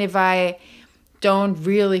 Even if I don't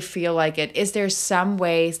really feel like it, is there some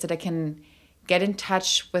ways that I can get in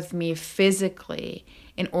touch with me physically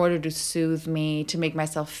in order to soothe me, to make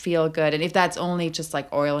myself feel good? And if that's only just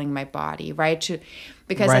like oiling my body, right?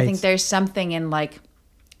 Because I think there's something in like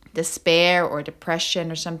despair or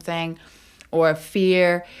depression or something, or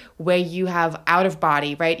fear, where you have out of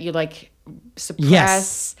body, right? You like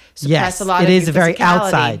suppress a lot of it is very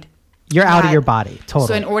outside. You're out of your body, totally.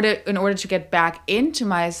 So in order to get back into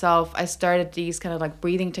myself, I started these kind of like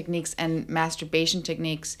breathing techniques and masturbation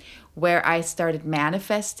techniques, where I started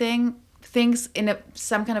manifesting things in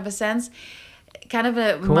some kind of a sense, kind of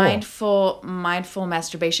a mindful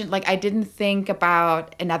masturbation. Like I didn't think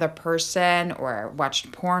about another person or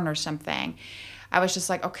watched porn or something. I was just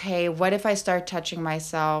like, okay, what if I start touching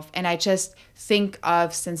myself and I just think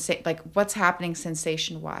of like what's happening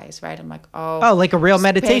sensation wise, right? I'm like, like a real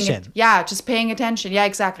meditation. Just paying attention. Yeah,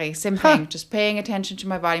 exactly. Same thing. Just paying attention to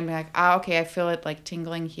my body and being like, okay, I feel it like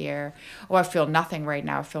tingling here. Oh, I feel nothing right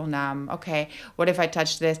now. I feel numb. Okay, what if I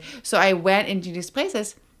touch this? So I went into these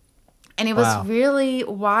places and it was really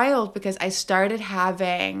wild because I started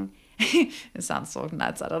having, it sounds so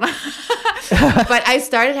nuts, I don't know. But I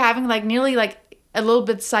started having like nearly like a little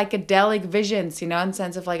bit psychedelic visions, in the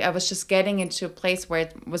sense of like I was just getting into a place where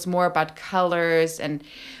it was more about colors and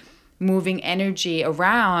moving energy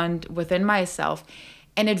around within myself.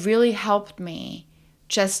 And it really helped me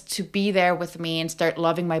just to be there with me and start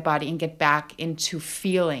loving my body and get back into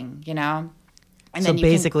feeling, And so then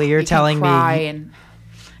basically you're telling me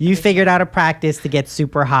you figured out a practice to get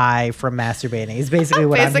super high from masturbating. Is basically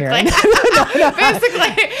what I'm hearing.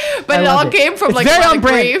 Basically. But it all came from like very on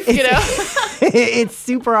brand. Grief, It's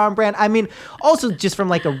super on brand. I mean, also just from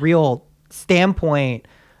like a real standpoint,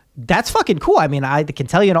 that's fucking cool. I mean, I can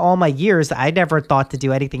tell you in all my years, I never thought to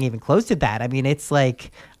do anything even close to that. I mean, it's like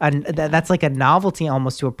that's like a novelty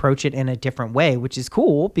almost to approach it in a different way, which is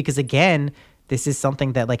cool because again, this is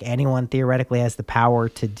something that like anyone theoretically has the power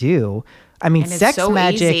to do. I mean, and sex so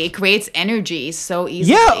magic. Easy. It creates energy so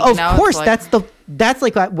easily. Yeah, of course. Like, that's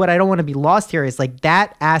like what I don't want to be lost here is like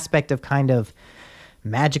that aspect of kind of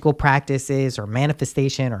magical practices or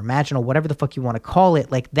manifestation or imaginal, whatever the fuck you want to call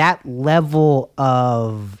it. Like that level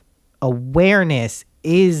of awareness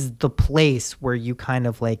is the place where you kind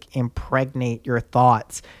of like impregnate your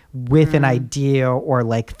thoughts with an idea or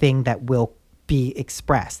like thing that will be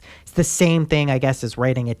expressed. It's the same thing, I guess, as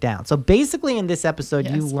writing it down. So basically in this episode,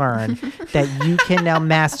 you learn that you can now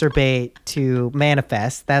masturbate to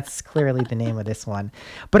manifest. That's clearly the name of this one.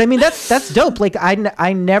 But I mean, that's dope. Like I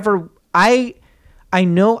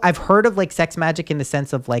know I've heard of like sex magic in the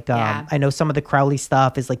sense of like, I know some of the Crowley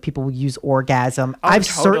stuff is like people will use orgasm. I've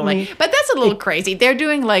certainly, but that's a little crazy. They're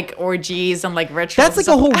doing like orgies and like rituals. That's like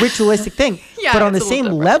a whole ritualistic thing. But on the same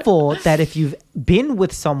level that if you've been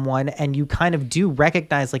with someone and you kind of do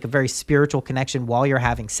recognize like a very spiritual connection while you're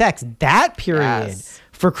having sex, that period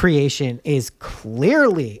for creation is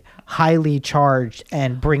clearly highly charged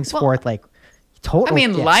and brings forth like total. I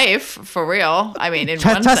mean, life for real. I mean, in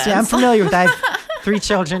one sense. Me, I'm familiar with that. 3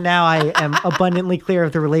 children now. I am abundantly clear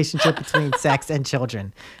of the relationship between sex and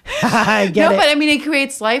children. I get it. But I mean, it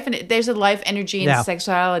creates life, and there's a life energy in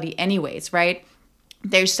sexuality anyways, right?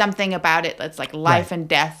 There's something about it that's like life and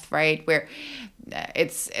death, right? Where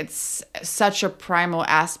it's such a primal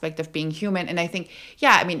aspect of being human. And I think,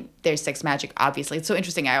 I mean, there's sex magic, obviously. It's so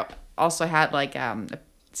interesting. I also had like a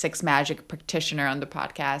sex magic practitioner on the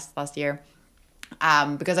podcast last year.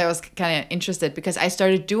 Because I was kind of interested because I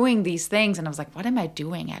started doing these things and I was like, what am I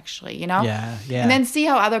doing actually, Yeah. And then see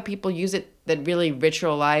how other people use it that really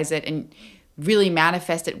ritualize it and really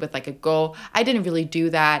manifest it with like a goal. I didn't really do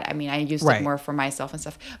that. I mean, I used it more for myself and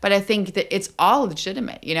stuff, but I think that it's all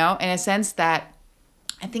legitimate, in a sense that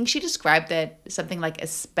I think she described that something like a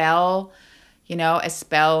spell. A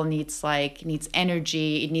spell needs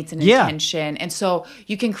energy, it needs an intention. And so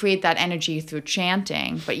you can create that energy through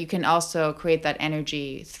chanting, but you can also create that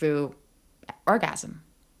energy through orgasm.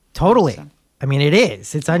 Totally. So. I mean,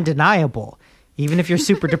 it's undeniable. Even if you're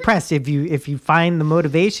super depressed, if you find the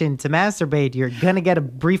motivation to masturbate, you're going to get a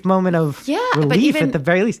brief moment of relief at the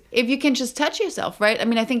very least. If you can just touch yourself, right? I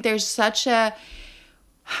mean, I think there's such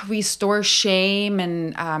we store shame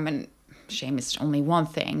and shame is only one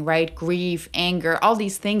thing, right? Grief, anger, all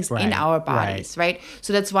these things in our bodies, right?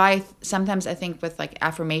 So that's why sometimes I think with like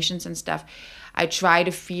affirmations and stuff, I try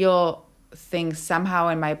to feel things somehow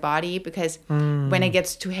in my body because when it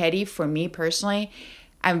gets too heady for me personally,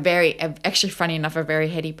 I'm actually funny enough, a very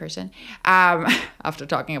heady person. After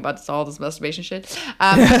talking about all this masturbation shit.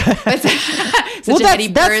 That's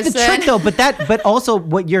the trick though, but also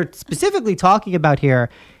what you're specifically talking about here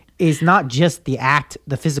is not just the act,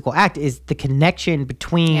 the physical act, is the connection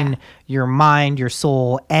between your mind, your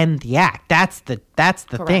soul, and the act. That's the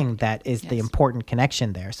thing that is the important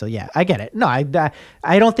connection there. So I get it. No,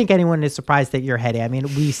 I don't think anyone is surprised that you're heady. I mean,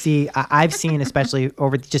 I've seen, especially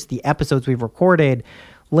over just the episodes we've recorded,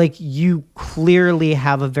 like you clearly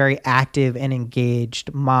have a very active and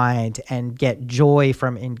engaged mind and get joy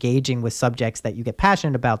from engaging with subjects that you get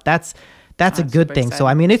passionate about. That's a good thing. Exciting. So,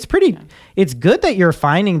 I mean, it's good that you're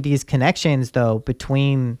finding these connections though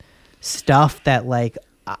between stuff that like,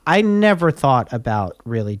 I never thought about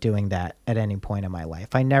really doing that at any point in my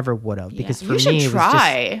life. I never would have because for me, you should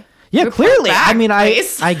try. Yeah, Report clearly. back, I mean,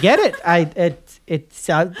 please. I get it. I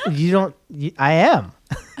am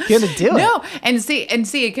gonna do it. No, and see,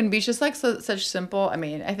 it can be just like such simple. I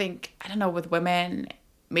mean, I think, I don't know, with women,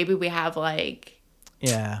 maybe we have like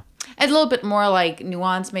a little bit more like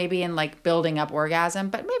nuance, maybe in like building up orgasm,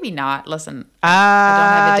 but maybe not. Listen,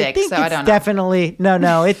 I don't have a dick, so I don't know. Definitely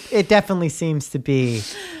no. It definitely seems to be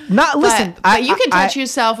not. Listen, but you can touch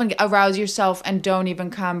yourself and arouse yourself and don't even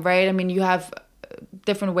come, right? I mean, you have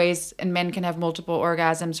different ways, and men can have multiple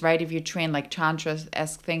orgasms, right? If you train like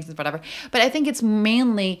tantra-esque things and whatever. But I think it's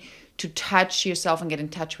mainly to touch yourself and get in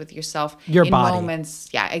touch with yourself. Your in body. Moments.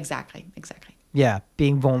 Yeah, exactly. Yeah,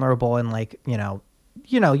 being vulnerable and like,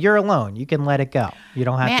 you're alone. You can let it go. You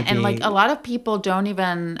don't have to be. And like a lot of people don't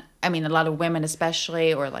even, I mean, a lot of women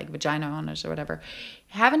especially, or like vagina owners or whatever,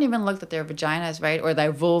 haven't even looked at their vaginas, right? Or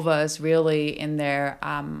their vulvas really in their,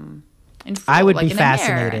 in full, I would like be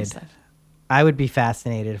fascinated. I would be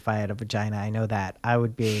fascinated if I had a vagina. I know that. I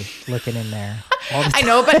would be looking in there all the time. I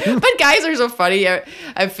know, but guys are so funny.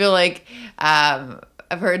 I feel like I've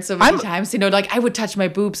heard so many times, like I would touch my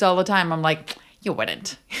boobs all the time. I'm like, you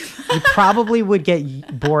wouldn't. You probably would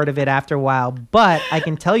get bored of it after a while, but I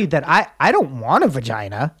can tell you that I don't want a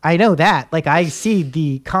vagina. I know that. Like I see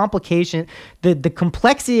the complication, the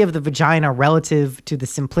complexity of the vagina relative to the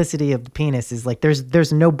simplicity of the penis is like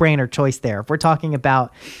there's no brainer choice there. If we're talking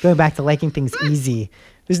about going back to liking things easy,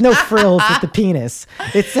 there's no frills with the penis.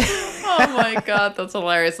 It's oh my God, that's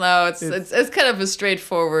hilarious. No, it's kind of a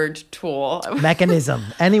straightforward tool. Mechanism.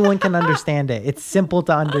 Anyone can understand it. It's simple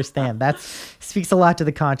to understand. That speaks a lot to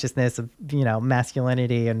the consciousness of,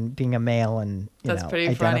 masculinity and being a male and, that's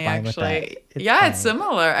pretty funny, actually. It's funny. funny. It's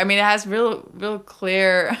similar. I mean, it has real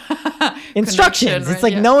clear instructions. It's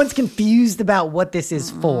like no one's confused about what this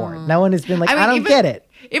is for. No one has been like, I don't get it.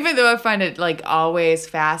 Even though I find it like always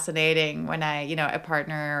fascinating when I, a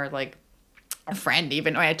partner or like a friend,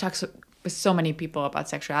 even I talk with so many people about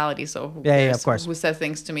sexuality. So who cares, of course, who says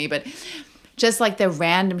things to me, but just like the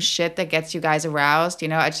random shit that gets you guys aroused,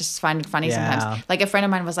 I just find it funny sometimes. Like a friend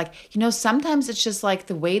of mine was like, sometimes it's just like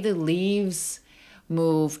the way the leaves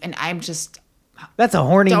move, and I'm just. That's a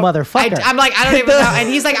horny motherfucker. I'm like, I don't even know. And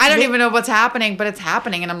he's like, I don't even know what's happening, but it's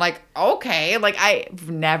happening. And I'm like, okay. Like I've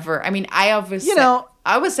never, I always,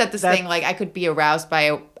 I always said this thing, like I could be aroused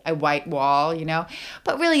by a white wall,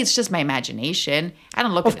 but really it's just my imagination. I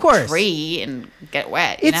don't look at a tree and get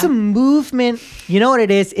wet. It's a movement. You know what it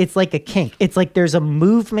is? It's like a kink. It's like there's a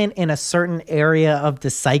movement in a certain area of the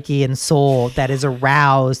psyche and soul that is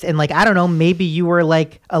aroused. And like, I don't know, maybe you were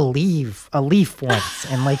like a leaf once.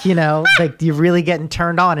 And like, like you're really getting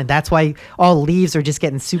turned on. And that's why all leaves are just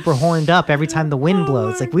getting super horned up every time the wind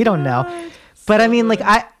blows. Like, we don't know. But I mean, like,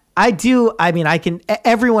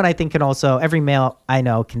 everyone I think can also, every male I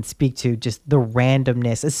know can speak to just the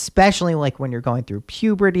randomness, especially like when you're going through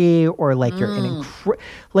puberty or like you're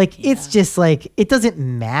it's just like, it doesn't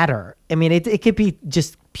matter. I mean, it could be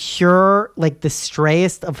just pure, like the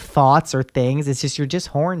strayest of thoughts or things. It's just, you're just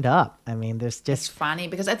horned up. I mean, there's just. It's funny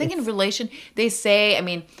because I think in relation, they say,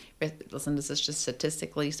 listen, this is just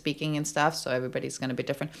statistically speaking and stuff, so everybody's going to be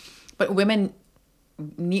different. But women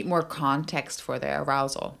need more context for their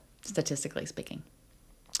arousal, statistically speaking,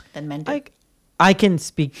 than men do. I can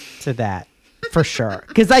speak to that for sure.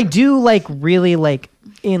 Because I do really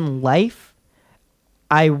in life,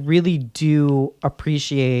 I really do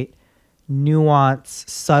appreciate nuance,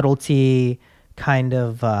 subtlety, kind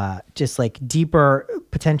of just like deeper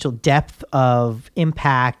potential depth of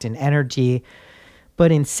impact and energy.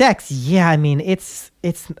 But in sex, it's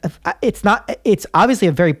obviously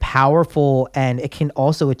a very powerful, and it can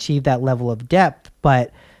also achieve that level of depth,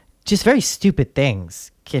 but just very stupid things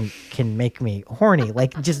can make me horny.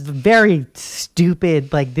 Like just very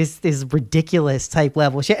stupid, like this ridiculous type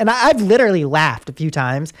level shit. And I've literally laughed a few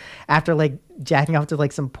times after like jacking off to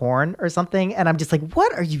like some porn or something, and I'm just like,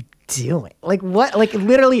 what are you doing? Like what? Like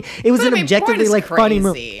literally, it was an objectively like funny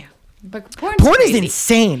movie. But porn is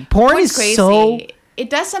insane. Porn is crazy. So. It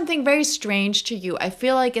does something very strange to you. I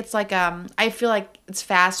feel like it's like I feel like it's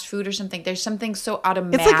fast food or something. There's something so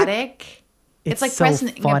automatic. It's like so pressing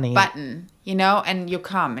funny. a button, and you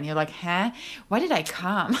come and you're like, huh? Why did I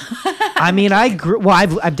come?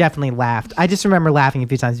 I've definitely laughed. I just remember laughing a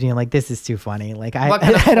few times, being like, this is too funny. Like I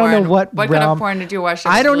don't know what kind of porn did you watch?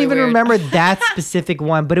 I don't even remember that specific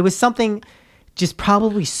one, but it was something just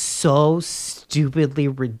probably so stupidly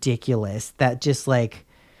ridiculous that just like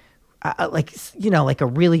like, like a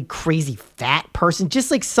really crazy fat person, just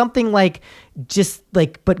like something like,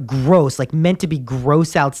 but gross, like meant to be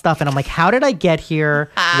gross out stuff. And I'm like, how did I get here?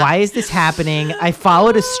 Why is this happening? I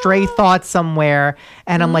followed a stray thought somewhere,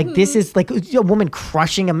 and I'm like, this is like a woman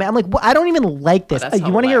crushing a man. I'm like, well, I don't even like this.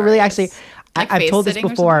 You want to hear really, actually, like I've told this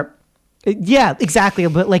before. Yeah, exactly.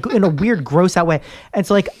 But like in a weird, gross out way. And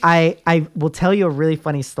so like, I will tell you a really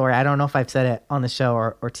funny story. I don't know if I've said it on the show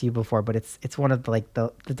or to you before, but it's one of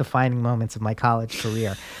the defining moments of my college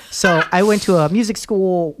career. So I went to a music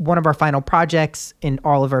school. One of our final projects in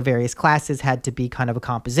all of our various classes had to be kind of a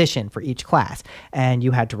composition for each class. And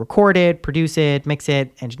you had to record it, produce it, mix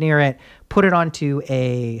it, engineer it, put it onto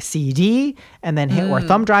a CD and then or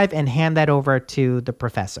thumb drive and hand that over to the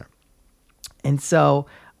professor. And so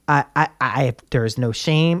there's no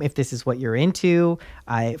shame if this is what you're into.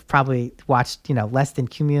 I've probably watched, less than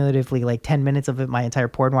cumulatively like 10 minutes of it my entire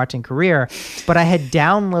porn watching career, but I had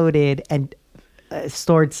downloaded and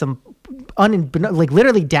stored some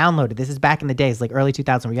literally downloaded. This is back in the days, like early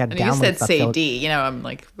 2000s. We got to download stuff. You said stuff. CD, I'm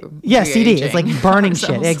like, yeah, CD. It's like burning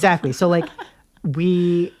shit. Exactly. So like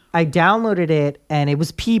I downloaded it and it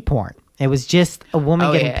was pee porn. It was just a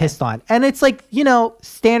woman getting pissed on. And it's like,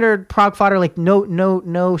 standard prog fodder, like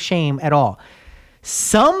no shame at all.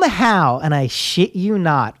 Somehow, and I shit you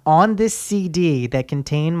not, on this CD that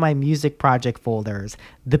contained my music project folders,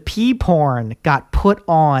 the pee porn got put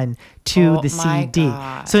on to the CD.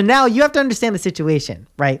 God. So now you have to understand the situation,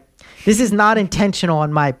 right? This is not intentional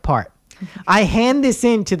on my part. I hand this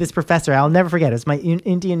in to this professor. I'll never forget. It was my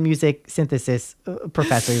Indian music synthesis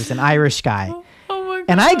professor. He was an Irish guy.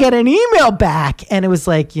 And I get an email back and it was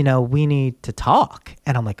like, we need to talk.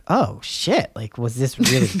 And I'm like, oh shit. Like, was this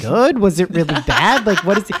really good? Was it really bad? Like,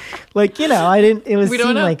 what is it? Like, we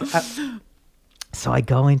don't know. Like, so I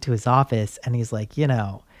go into his office and he's like,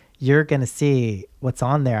 you're going to see what's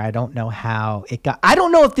on there. I don't know how it got, I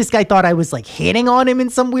don't know if this guy thought I was like hitting on him in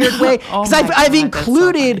some weird way. Cause I've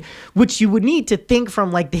included, so which you would need to think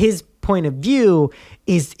from like his point of view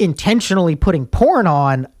is intentionally putting porn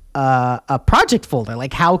on a project folder.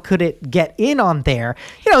 Like, how could it get in on there?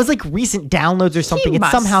 It was like recent downloads or something. It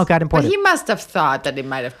somehow got imported. But he must have thought that it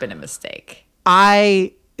might have been a mistake.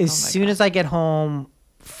 As soon as I get home,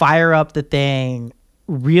 fire up the thing,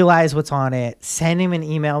 realize what's on it, send him an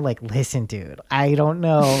email like, listen, dude, I don't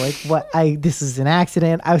know, like this is an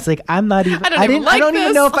accident. I was like, I don't even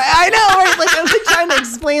know if I know, right? Like I was like trying to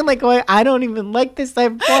explain like, I don't even like this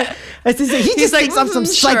type of porn. He just thinks I'm some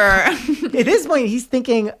sure. At this point, he's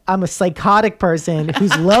thinking I'm a psychotic person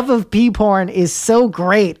whose love of pee porn is so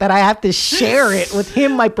great that I have to share it with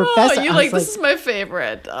him, my professor. You're like, this is my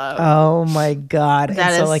favorite. Oh my God.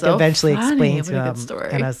 That and so is eventually funny. explained to him.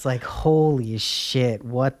 And I was like, holy shit.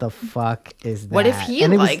 What the fuck is that? What if he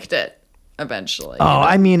liked it eventually?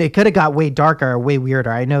 I mean, it could have got way darker, way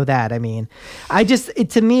weirder. I know that. I mean,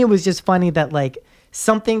 to me, it was just funny that like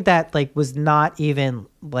something that like was not even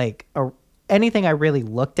like anything I really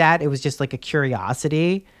looked at. It was just like a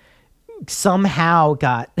curiosity somehow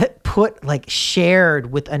got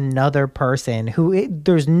shared with another person who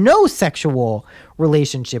there's no sexual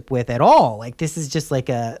relationship with at all. Like this is just like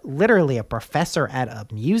literally a professor at a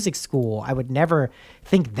music school. I would never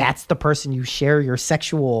think that's the person you share your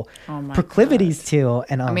sexual proclivities to.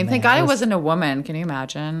 And thank God it wasn't a woman. Can you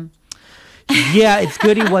imagine? Yeah, it's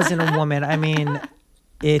good he wasn't a woman. I mean,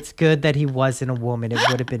 it's good that he wasn't a woman. It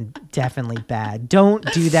would have been definitely bad. Don't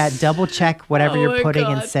do that. Double check whatever you're putting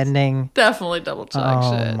and sending. Definitely double check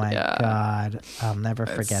shit. Oh my God. I'll never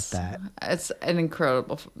forget that. It's an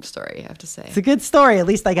incredible story, I have to say. It's a good story. At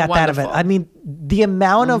least I got that of it. I mean, the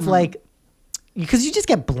amount of like, because you just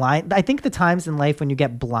get blind. I think the times in life when you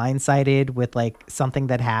get blindsided with like something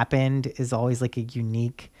that happened is always like a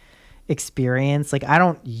unique experience. Like I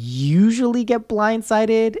don't usually get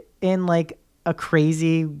blindsided in like a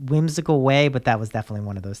crazy whimsical way, but that was definitely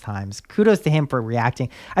one of those times. Kudos to him for reacting.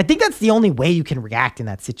 I think that's the only way you can react in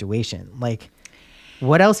that situation. Like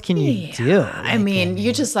what else can you do? Like, I mean,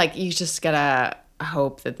 you just gotta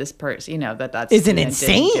hope that this person, that's isn't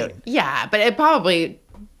insane. Yeah, but it probably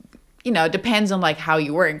depends on like how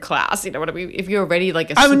you were in class. You know what I mean? If you're already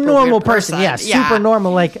like I'm a normal person. Yeah, super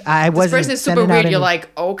normal. Like I wasn't. This person is super weird. You're like,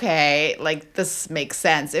 okay, like this makes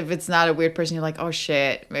sense. If it's not a weird person, you're like, oh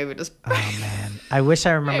shit, maybe just. Oh man, I wish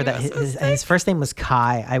I remember that his first name was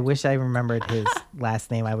Kai. I wish I remembered his last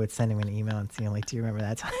name. I would send him an email and see him like, do you remember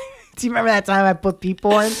that time? Do you remember that time I put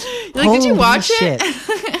people in? You're like, did you watch it?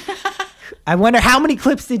 I wonder how many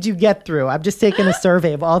clips did you get through? I'm just taking a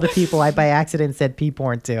survey of all the people I by accident said pee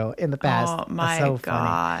porn to in the past. Oh my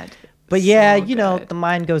God. But yeah, the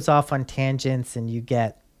mind goes off on tangents and you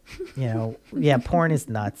get Yeah, porn is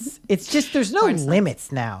nuts. It's just there's no Porn's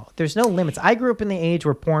limits now. There's no limits. I grew up in the age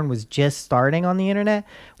where porn was just starting on the internet,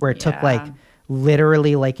 where it took like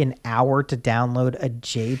literally like an hour to download a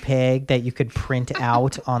JPEG that you could print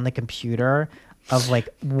out on the computer of like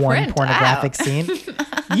one pornographic scene.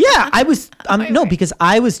 Yeah, I was no, because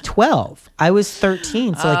I was 12. I was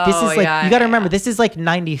 13. So like this is like you got to remember this is like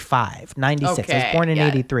 95, 96. I was born in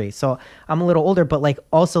 83. So I'm a little older, but like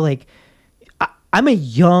also like I'm a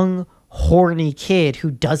young horny kid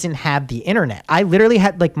who doesn't have the internet. I literally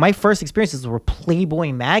had like my first experiences were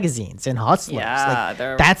Playboy magazines and Hustlers. Yeah,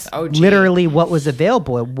 like, that's OG. Literally what was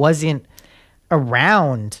available. It wasn't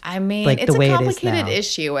around. I mean, like, it's the way a complicated it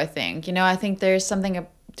is now. issue, I think. I think there's something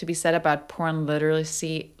to be said about porn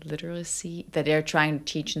literacy that they're trying to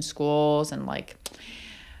teach in schools and like,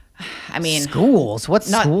 I mean, schools. What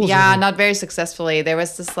schools? Yeah, not very successfully. There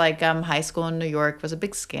was this like high school in New York. It was a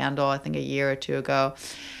big scandal, I think, a year or two ago.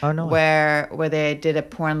 Oh no! Where they did a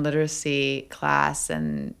porn literacy class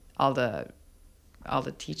and all the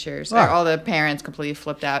teachers or all the parents completely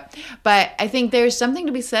flipped out. But I think there's something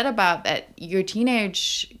to be said about that. Your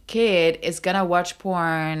teenage kid is gonna watch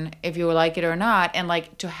porn if you like it or not, and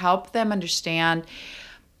like to help them understand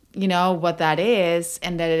what that is,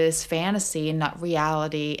 and that it is fantasy and not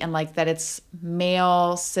reality, and like that it's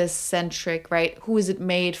male cis-centric, right? Who is it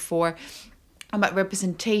made for? About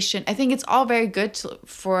representation. I think it's all very good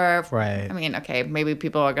for right. I mean, okay, maybe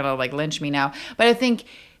people are gonna like lynch me now, but I think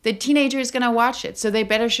the teenager is gonna watch it, so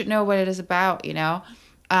they should know what it is about,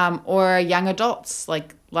 or young adults,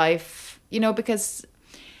 like life, because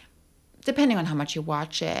depending on how much you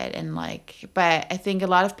watch it and like, but I think a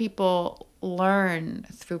lot of people learn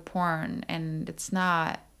through porn, and it's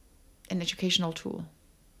not an educational tool.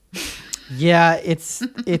 Yeah, it's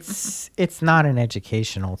not an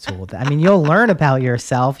educational tool. I mean, you'll learn about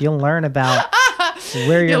yourself. You'll learn about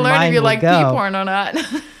where your mind will go. You'll learn if you like porn or not.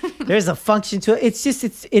 There's a function to it.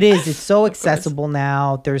 It's so accessible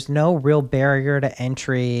now. There's no real barrier to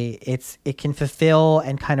entry. It can fulfill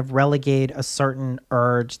and kind of relegate a certain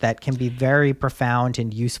urge that can be very profound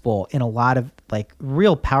and useful in a lot of like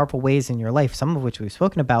real powerful ways in your life, some of which we've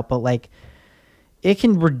spoken about, but like it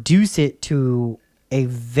can reduce it to a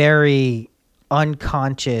very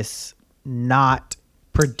unconscious, not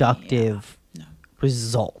productive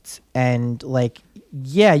result. And like,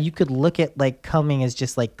 yeah, you could look at like coming as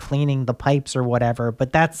just like cleaning the pipes or whatever,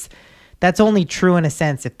 but that's only true in a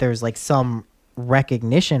sense if there's like some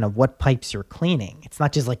recognition of what pipes you're cleaning. It's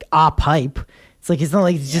not just like a pipe. It's not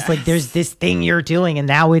like it's just like there's this thing you're doing and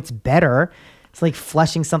now it's better. It's like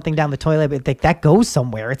flushing something down the toilet, but like that goes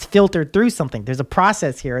somewhere. It's filtered through something. There's a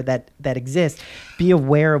process here that exists. Be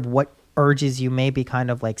aware of what urges you may be kind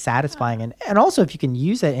of like satisfying, and also if you can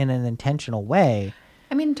use it in an intentional way.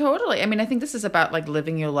 I mean, totally. I mean, I think this is about like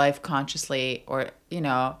living your life consciously or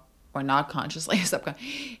not consciously,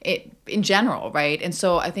 in general, right? And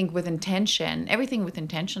so I think with intention, everything with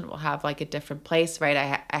intention will have like a different place,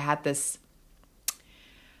 right? I had this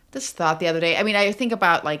thought the other day. I mean, I think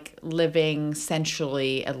about like living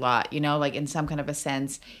sensually a lot, like in some kind of a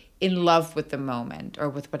sense, in love with the moment or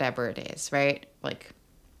with whatever it is, right? Like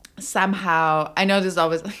somehow, I know this is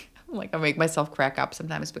always like I make myself crack up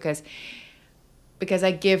sometimes because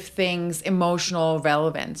I give things emotional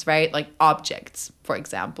relevance, right? Like objects, for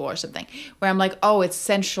example, or something, where I'm like, oh, it's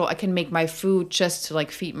sensual. I can make my food just to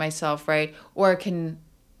like feed myself, right? Or it can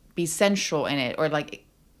be sensual in it, or like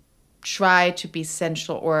try to be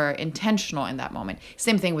sensual or intentional in that moment.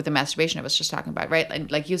 Same thing with the masturbation I was just talking about, right?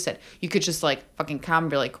 And like you said, you could just like fucking come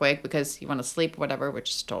really quick because you want to sleep or whatever, which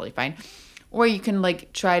is totally fine. Or you can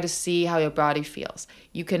like try to see how your body feels.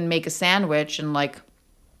 You can make a sandwich and like,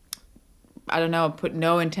 I don't know, put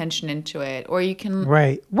no intention into it. Or you can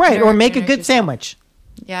right, or make a good sandwich.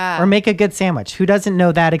 Yeah. Or make a good sandwich. Who doesn't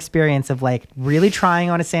know that experience of like really trying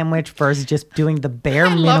on a sandwich versus just doing the bare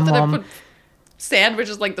minimum? Love that I put sandwich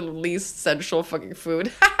is like the least sensual fucking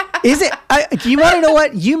food. Is it? You want to know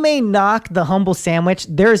what? You may knock the humble sandwich.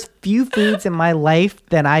 There's few foods in my life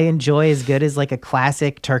that I enjoy as good as like a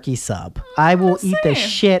classic turkey sub. I will eat the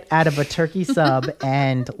shit out of a turkey sub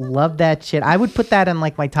and love that shit. I would put that in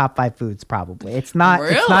like my top 5 foods probably. It's not.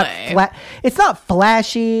 Really? It's not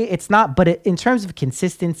flashy. It's not. But in terms of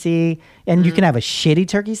consistency, and you can have a shitty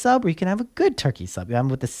turkey sub or you can have a good turkey sub. You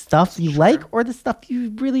have with the stuff you like or the stuff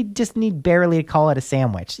you really just need barely to call it a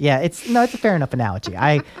sandwich. Yeah, it's a fair enough analogy.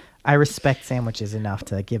 I respect sandwiches enough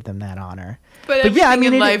to give them that honor. But yeah, I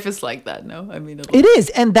mean, life is like that, no? I mean, it is,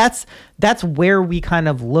 and that's where we kind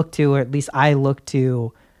of look to, or at least I look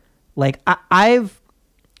to. Like I've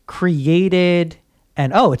created,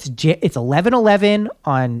 and it's 11:11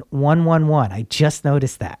 on 111. I just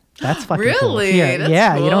noticed that. That's fucking really? cool. Here. That's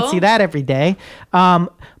yeah, cool. You don't see that every day.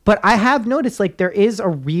 But I have noticed like there is a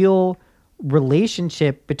real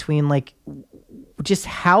relationship between like just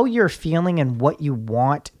how you're feeling and what you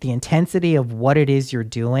want, the intensity of what it is you're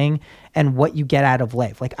doing and what you get out of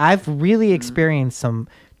life. Like I've really experienced some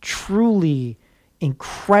truly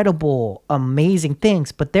incredible, amazing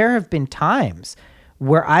things, but there have been times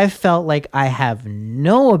where I've felt like I have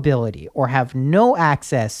no ability or have no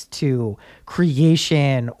access to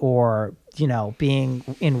creation or, you know, being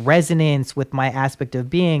in resonance with my aspect of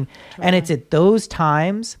being. Sure. And it's at those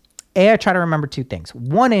times, I try to remember two things.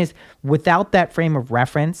 One is without that frame of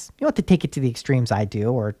reference, you don't have to take it to the extremes I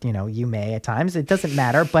do, or, you know, you may at times, it doesn't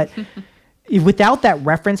matter. But without that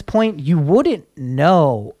reference point, you wouldn't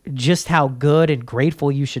know just how good and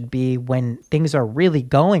grateful you should be when things are really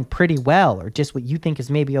going pretty well, or just what you think is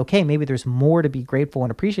maybe okay. Maybe there's more to be grateful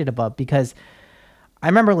and appreciative of. Because I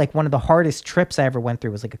remember like one of the hardest trips I ever went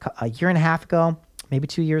through was like a year and a half ago, maybe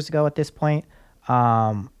 2 years ago at this point,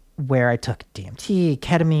 where I took DMT,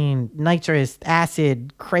 ketamine, nitrous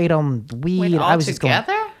acid, kratom, weed. Wait, all I was together?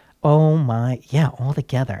 just going, oh my, yeah, all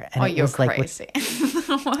together. And you're was like, crazy.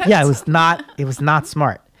 yeah, it was not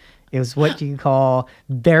smart. It was what you call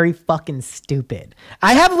very fucking stupid.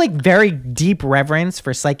 I have like very deep reverence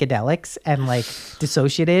for psychedelics and like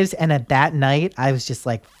dissociatives. And at that night, I was just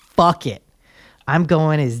like, fuck it. I'm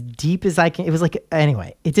going as deep as I can. It was like,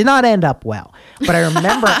 anyway, it did not end up well. But I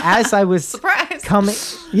remember as I was coming.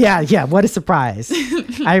 Yeah. What a surprise.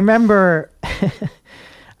 I remember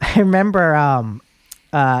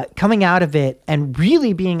coming out of it and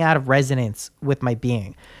really being out of resonance with my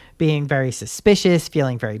being very suspicious,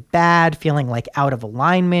 feeling very bad, feeling like out of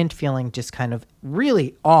alignment, feeling just kind of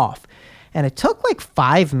really off. And it took like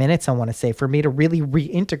 5 minutes, I want to say, for me to really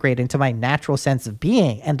reintegrate into my natural sense of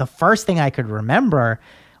being. And the first thing I could remember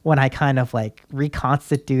when I kind of like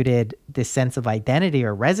reconstituted this sense of identity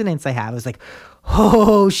or resonance I have was like,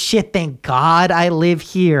 oh shit, thank God I live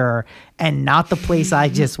here and not the place I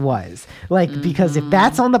just was. Like, because if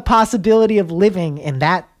that's on the possibility of living in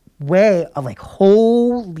that way, of like,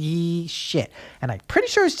 holy shit. And I'm pretty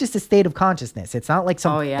sure it's just a state of consciousness. It's not like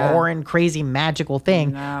some foreign, crazy, magical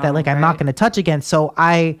thing that like I'm not going to touch again. So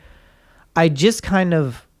I just kind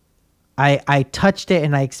of, I touched it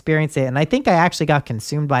and I experienced it. And I think I actually got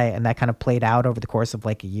consumed by it. And that kind of played out over the course of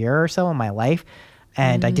like a year or so in my life.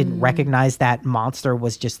 And I didn't recognize that monster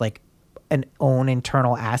was just like an own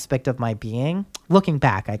internal aspect of my being. Looking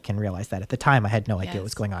back, I can realize that at the time I had no idea what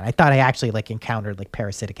was going on. I thought I actually like encountered like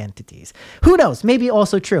parasitic entities. Who knows? Maybe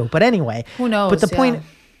also true. But anyway, who knows? But the point,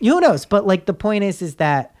 who knows? But like the point is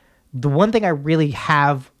that the one thing I really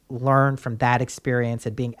have learned from that experience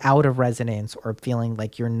and being out of resonance or feeling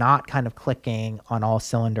like you're not kind of clicking on all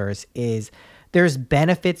cylinders is there's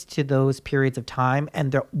benefits to those periods of time.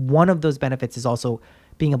 And one of those benefits is also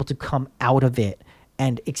being able to come out of it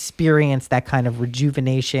and experience that kind of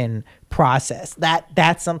rejuvenation process.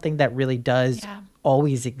 That's something that really does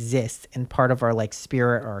always exist in part of our like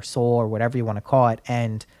spirit or soul or whatever you want to call it.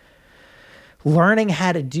 And learning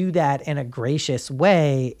how to do that in a gracious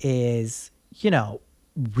way is, you know,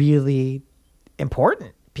 really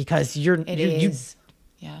important because you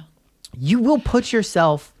will put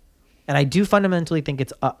yourself, and I do fundamentally think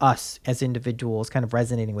it's us as individuals kind of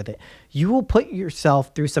resonating with it. You will put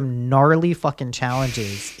yourself through some gnarly fucking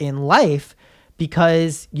challenges in life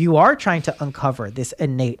because you are trying to uncover this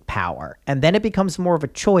innate power. And then it becomes more of a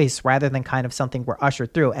choice rather than kind of something we're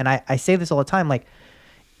ushered through. And I say this all the time, like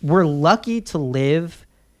we're lucky to live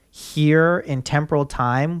here in temporal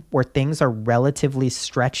time where things are relatively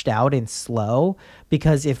stretched out and slow,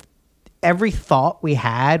 because if every thought we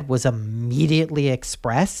had was immediately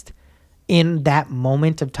expressed in that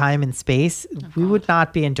moment of time and space, we would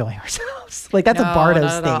not be enjoying ourselves. Like that's a Bardo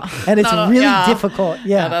state. And it's really difficult.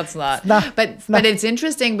 Yeah. No, that's not. But it's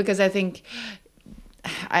interesting because I think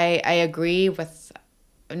I agree with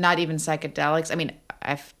not even psychedelics. I mean,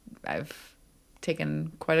 I've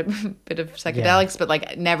taken quite a bit of psychedelics, but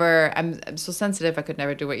like never, I'm so sensitive. I could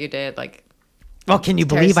never do what you did. Like, well, can you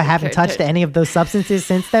believe I haven't touched any of those substances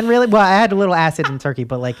since then? Really? Well, I had a little acid in Turkey,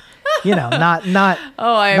 but like, you know, not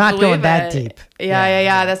going that deep.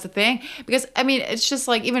 Yeah. That's the thing. Because I mean, it's just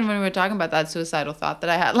like, even when we were talking about that suicidal thought that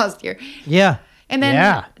I had last year. Yeah. And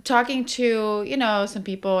then talking to, you know, some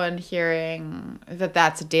people and hearing that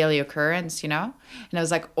that's a daily occurrence, you know, and I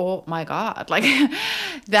was like, oh my God, like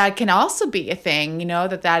that can also be a thing, you know,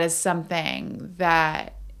 that is something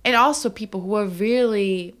that, and also people who are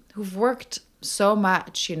really, who've worked so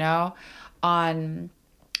much, you know, on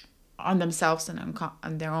themselves and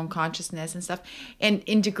on their own consciousness and stuff, and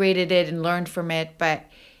integrated it and learned from it. But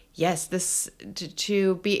yes, this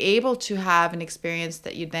to be able to have an experience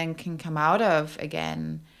that you then can come out of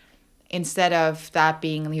again, instead of that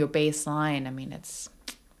being your baseline. I mean, it's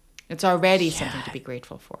already something to be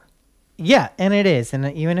grateful for. Yeah, and it is.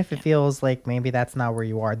 And even if it feels like maybe that's not where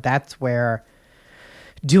you are, that's where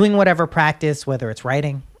doing whatever practice, whether it's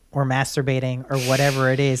writing or masturbating or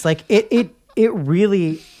whatever it is, like it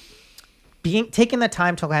really taking the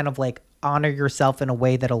time to kind of like honor yourself in a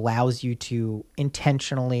way that allows you to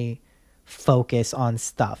intentionally focus on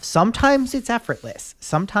stuff. Sometimes it's effortless.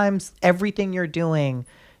 Sometimes everything you're doing,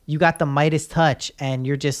 you got the Midas touch and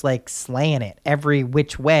you're just like slaying it every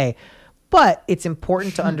which way. But it's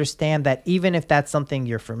important to understand that even if that's something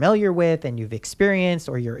you're familiar with and you've experienced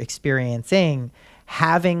or you're experiencing,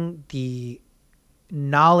 having the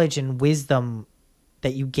knowledge and wisdom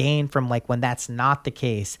that you gain from like when that's not the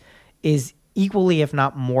case is equally, if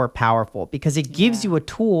not more powerful, because it gives you a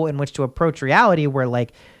tool in which to approach reality where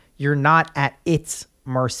like you're not at its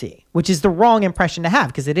mercy, which is the wrong impression to have,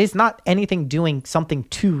 because it is not anything doing something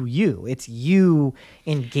to you. It's you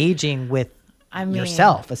engaging with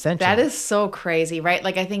yourself, essentially. That is so crazy, right?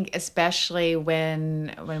 Like, I think especially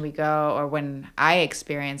when we go, or when I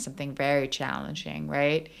experience something very challenging,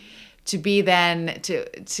 right? To be then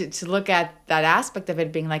to look at that aspect of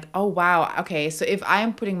it being like, oh wow, okay, so if I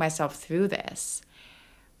am putting myself through this,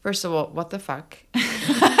 first of all, what the fuck?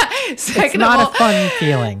 It's not a fun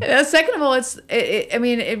feeling. Second of all, I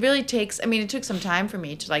mean, it really takes, I mean, it took some time for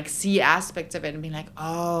me to like see aspects of it and be like,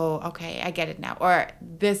 oh, okay, I get it now. Or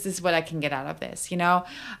this is what I can get out of this, you know?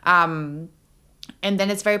 And then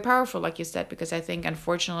it's very powerful, like you said, because I think,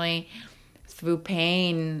 unfortunately, through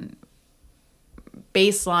pain,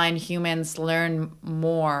 baseline humans learn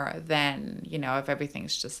more than, you know, if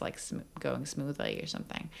everything's just like going smoothly or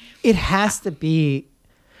something. It has to be...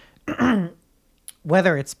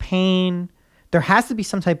 whether it's pain, there has to be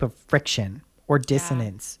some type of friction or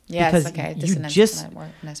dissonance. Yeah. Because yes, okay. you Dissonance just, is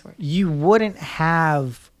a nice word. You wouldn't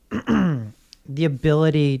have the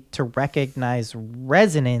ability to recognize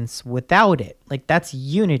resonance without it. Like, that's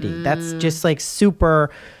unity. That's just like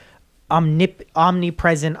super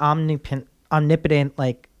omnipresent, omnipotent,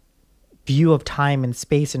 like view of time and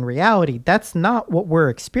space and reality. That's not what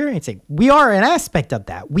we're experiencing. We are an aspect of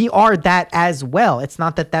that. We are that as well. It's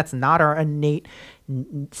not that that's not our innate,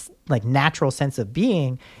 like, natural sense of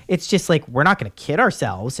being. It's just like, we're not going to kid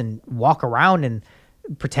ourselves and walk around and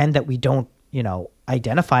pretend that we don't, you know,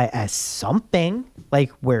 identify as something.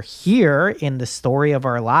 Like, we're here in the story of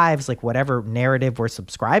our lives, like whatever narrative we're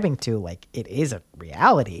subscribing to, like, it is a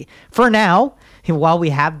reality for now while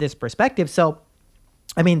we have this perspective. So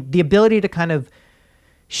I mean, the ability to kind of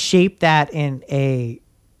shape that in a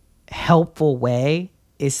helpful way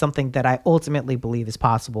is something that I ultimately believe is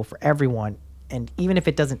possible for everyone. And even if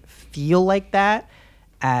it doesn't feel like that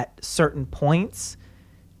at certain points,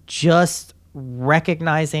 just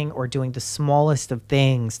recognizing or doing the smallest of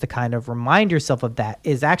things to kind of remind yourself of that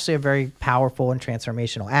is actually a very powerful and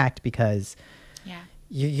transformational act, because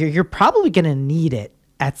you're probably going to need it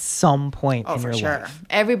at some point in your life.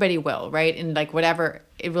 Everybody will, right? And like, whatever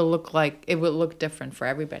it will look like, it will look different for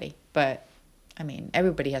everybody. But I mean,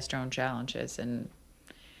 everybody has their own challenges and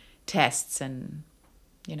tests, and,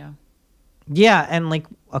 you know. Yeah, and like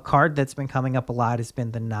a card that's been coming up a lot has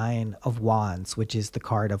been the 9 of Wands, which is the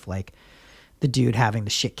card of like the dude having the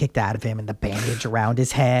shit kicked out of him and the bandage around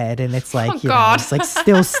his head, and it's like, you know, he's like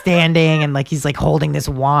still standing, and like he's like holding this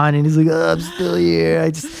wand, and he's like, oh, I'm still here.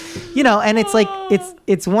 I just, you know, and it's like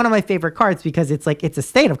it's one of my favorite cards, because it's like, it's a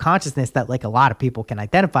state of consciousness that like a lot of people can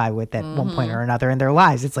identify with at one point or another in their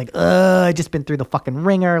lives. It's like, I just been through the fucking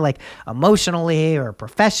ringer, like emotionally or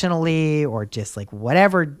professionally, or just like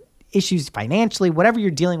whatever issues financially, whatever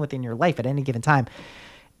you're dealing with in your life at any given time.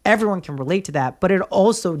 Everyone can relate to that, but it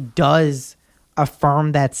also does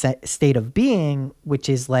affirm that state of being, which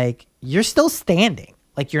is like, you're still standing,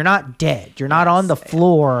 like you're not dead, you're not on the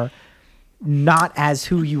floor, not as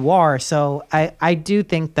who you are. So I do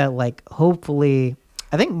think that, like, hopefully,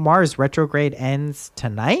 I think Mars retrograde ends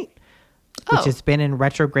tonight, which has been in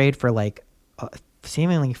retrograde for like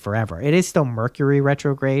seemingly forever. It is still Mercury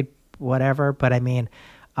retrograde, whatever, but I mean,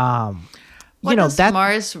 what does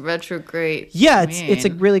Mars retrograde it's a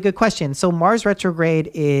really good question. So Mars retrograde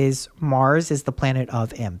is the planet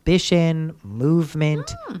of ambition,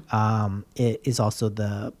 movement. It is also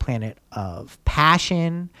the planet of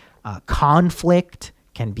passion, conflict,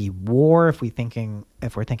 can be war if we're thinking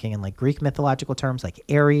in like Greek mythological terms, like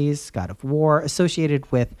Ares, god of war,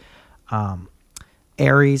 associated with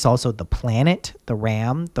Aries, also the planet, the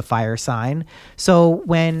ram, the fire sign. So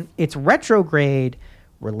when it's retrograde,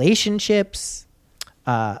 relationships,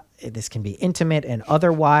 this can be intimate and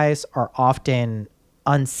otherwise, are often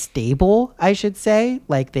unstable, I should say.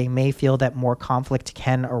 Like they may feel that more conflict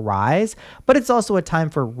can arise, but it's also a time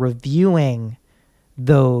for reviewing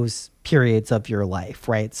those periods of your life,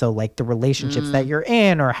 right? So like the relationships that you're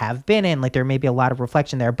in or have been in, like there may be a lot of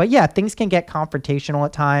reflection there. But yeah, things can get confrontational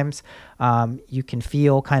at times. You can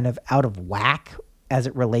feel kind of out of whack as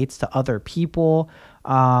it relates to other people.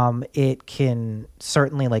 It can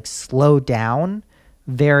certainly like slow down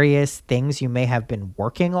various things you may have been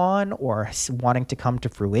working on or wanting to come to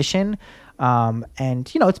fruition.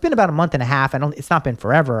 And, you know, it's been about a month and a half. It's not been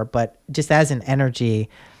forever, but just as an energy,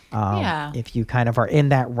 if you kind of are in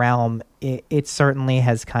that realm, it certainly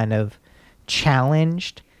has kind of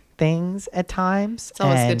challenged things at times. It's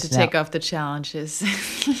always good to take off the challenges.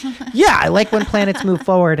 Yeah, I like when planets move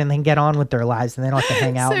forward and then get on with their lives and they don't have to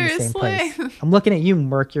hang out in the same place. I'm looking at you,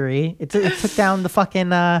 Mercury. It took down the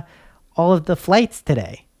fucking all of the flights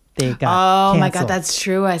today. They got canceled. My God, that's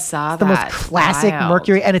true. I saw that. The most classic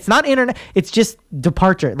Mercury. And it's not internet. It's just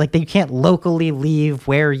departure. Like you can't locally leave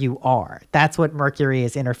where you are. That's what Mercury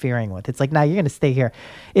is interfering with. It's like, nah, you're going to stay here.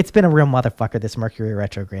 It's been a real motherfucker, this Mercury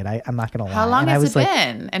retrograde. I'm not going to lie. How long has it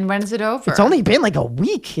been? And when is it over? It's only been like a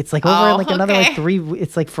week. It's like over like another like 3 weeks.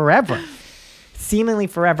 It's like forever. Seemingly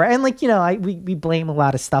forever. And like, you know, we blame a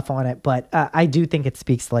lot of stuff on it, but I do think it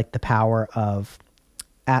speaks to like the power of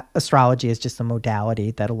astrology is just a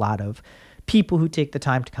modality that a lot of people who take the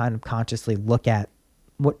time to kind of consciously look at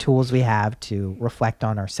what tools we have to reflect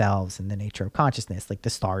on ourselves and the nature of consciousness. Like the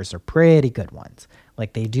stars are pretty good ones.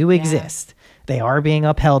 Like they do exist. They are being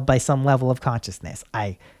upheld by some level of consciousness.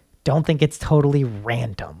 I don't think it's totally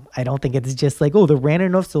random. I don't think it's just like, oh, they're random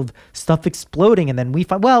enough of stuff exploding and then we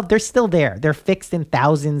find, well, they're still there. They're fixed in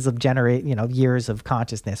thousands of years of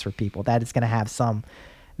consciousness for people. That is going to have some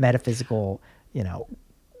metaphysical,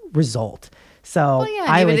 result. So well,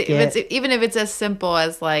 yeah, even if it's as simple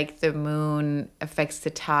as like the moon affects the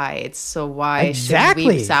tides, so why should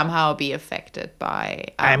we somehow be affected by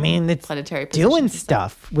it's planetary doing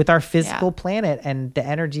stuff with our physical planet and the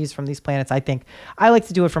energies from these planets. I think I like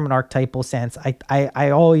to do it from an archetypal sense. I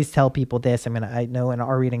always tell people this. I mean, I know in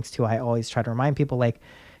our readings too, I always try to remind people like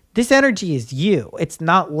this energy is you. It's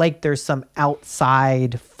not like there's some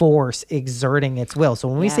outside force exerting its will. So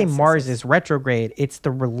when we say Mars is retrograde, it's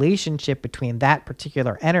the relationship between that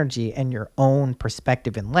particular energy and your own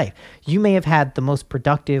perspective in life. You may have had the most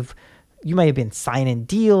productive, you may have been signing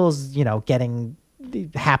deals, getting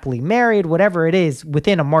happily married, whatever it is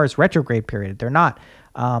within a Mars retrograde period. They're not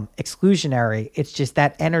exclusionary. It's just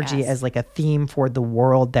that energy as like a theme for the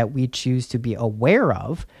world that we choose to be aware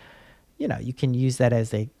of. You can use that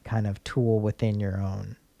as a kind of tool within your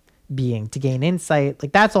own being to gain insight.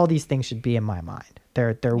 Like that's all these things should be in my mind.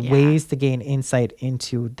 They're ways to gain insight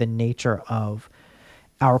into the nature of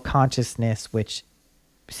our consciousness, which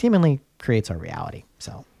seemingly creates our reality.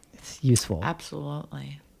 So it's useful.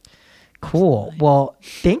 Absolutely. Cool. Absolutely. Well,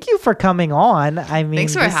 thank you for coming on. I mean,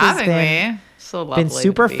 thanks for having me. So lovely. Been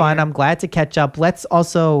super fun. I'm glad to catch up. Let's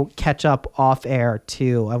also catch up off air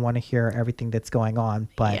too. I want to hear everything that's going on.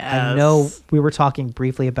 But I know we were talking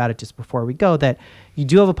briefly about it just before we go that you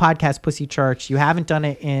do have a podcast, Pussy Church. You haven't done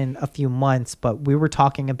it in a few months, but we were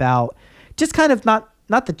talking about just kind of not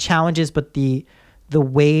the challenges, but the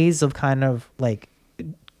ways of kind of like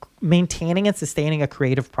maintaining and sustaining a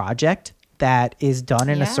creative project that is done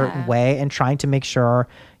in a certain way and trying to make sure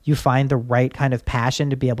you find the right kind of passion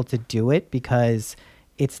to be able to do it, because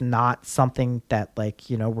it's not something that like,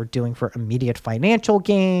 we're doing for immediate financial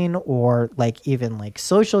gain or like even like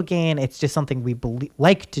social gain. It's just something we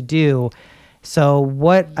like to do. So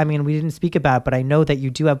we didn't speak about it, but I know that you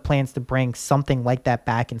do have plans to bring something like that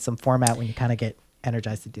back in some format when you kind of get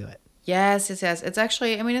energized to do it. Yes. It's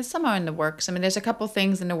actually, it's somehow in the works. There's a couple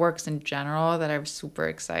things in the works in general that are super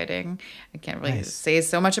exciting. I can't really say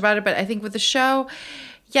so much about it, but I think with the show,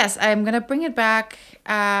 yes, I'm going to bring it back.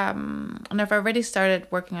 And I've already started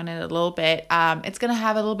working on it a little bit. It's going to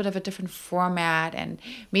have a little bit of a different format, and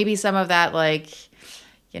maybe some of that, like,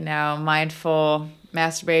 mindful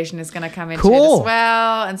masturbation is going to come into it as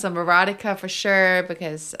well. And some erotica for sure,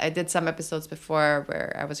 because I did some episodes before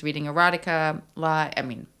where I was reading erotica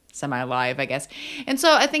semi-live, I guess. And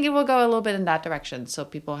so I think it will go a little bit in that direction. So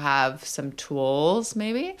people have some tools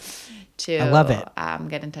maybe to I love it.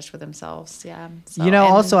 Get in touch with themselves. Yeah. So,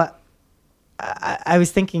 also, I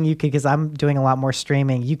was thinking you could, because I'm doing a lot more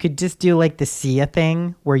streaming, you could just do like the Sia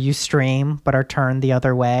thing where you stream but are turned the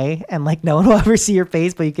other way and like no one will ever see your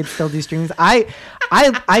face, but you can still do streams. I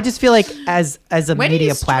just feel like as a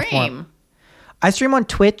media platform. I stream on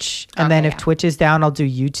Twitch, and then if Twitch is down, I'll do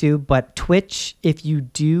YouTube. But Twitch, if you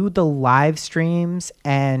do the live streams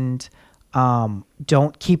and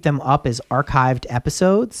don't keep them up as archived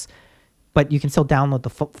episodes, but you can still download the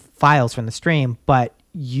files from the stream, but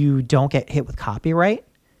you don't get hit with copyright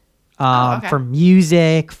for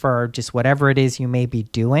music, for just whatever it is you may be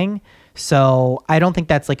doing. So I don't think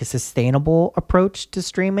that's like a sustainable approach to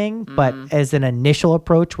streaming, but as an initial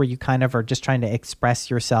approach where you kind of are just trying to express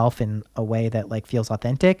yourself in a way that like feels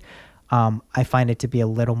authentic, I find it to be a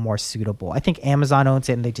little more suitable. I think Amazon owns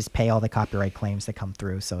it and they just pay all the copyright claims that come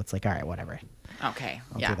through. So it's like, all right, whatever. Okay.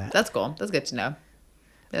 I'll do that. That's cool. That's good to know.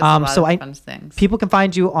 That's a lot of fun things. People can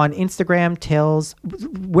find you on Instagram, Tales.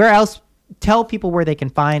 Where else? Tell people where they can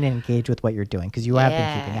find and engage with what you're doing, because you have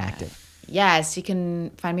been keeping active. Yes, you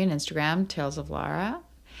can find me on Instagram, Tales of Lara.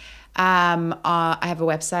 I have a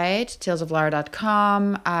website,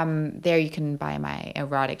 talesoflara.com. There you can buy my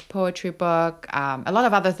erotic poetry book, a lot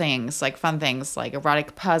of other things, like fun things, like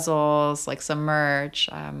erotic puzzles, like some merch,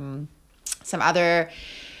 some other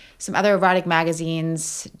erotic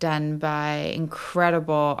magazines done by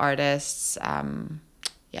incredible artists.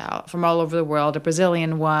 From all over the world, a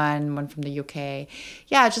Brazilian one from the UK.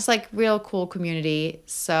 Yeah, just like real cool community.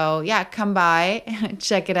 So yeah, come by,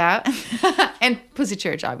 check it out. And Pussy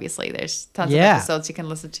Church, obviously. There's tons of episodes you can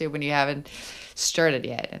listen to when you haven't started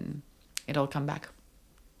yet, and it'll come back.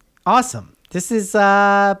 Awesome. This has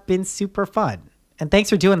been super fun. And thanks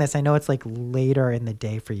for doing this. I know it's like later in the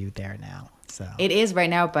day for you there now. So it is right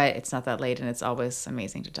now, but it's not that late, and it's always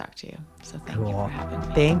amazing to talk to you. So thank you for having me.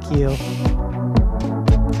 Thank you.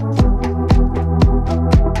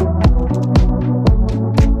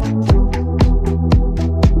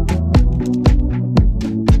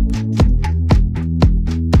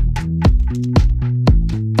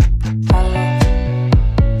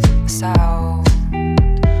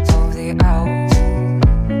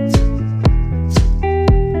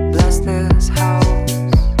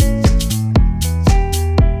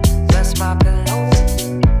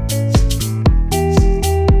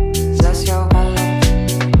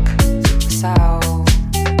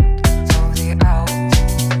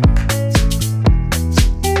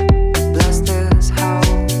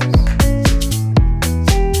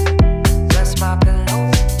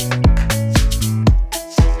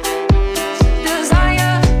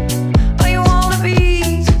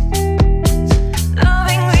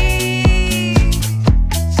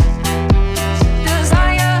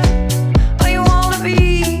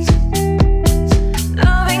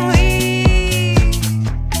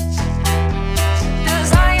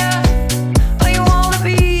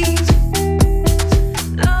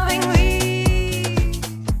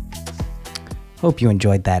 Hope you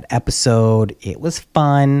enjoyed that episode. It was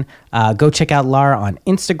fun. Go check out Lara on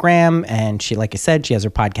Instagram. And she, like I said, she has her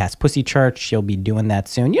podcast, Pussy Church. She'll be doing that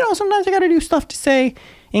soon. You know, sometimes I got to do stuff to stay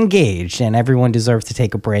engaged, and everyone deserves to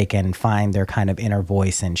take a break and find their kind of inner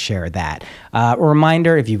voice and share that. A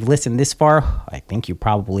reminder, if you've listened this far, I think you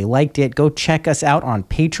probably liked it. Go check us out on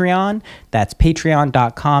Patreon. That's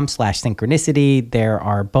patreon.com/synchronicity. There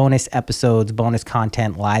are bonus episodes, bonus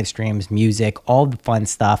content, live streams, music, all the fun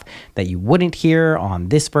stuff that you wouldn't hear on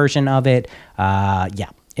this version of it.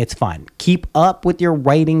 It's fun. Keep up with your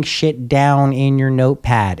writing shit down in your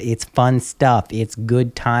notepad. It's fun stuff. It's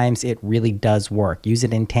good times. It really does work. Use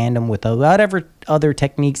it in tandem with whatever other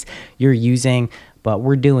techniques you're using, but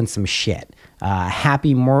we're doing some shit.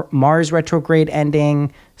 Happy Mars retrograde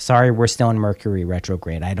ending. Sorry, we're still in Mercury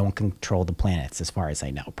retrograde. I don't control the planets as far as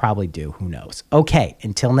I know. Probably do. Who knows? Okay,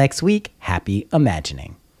 until next week, happy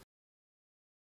imagining.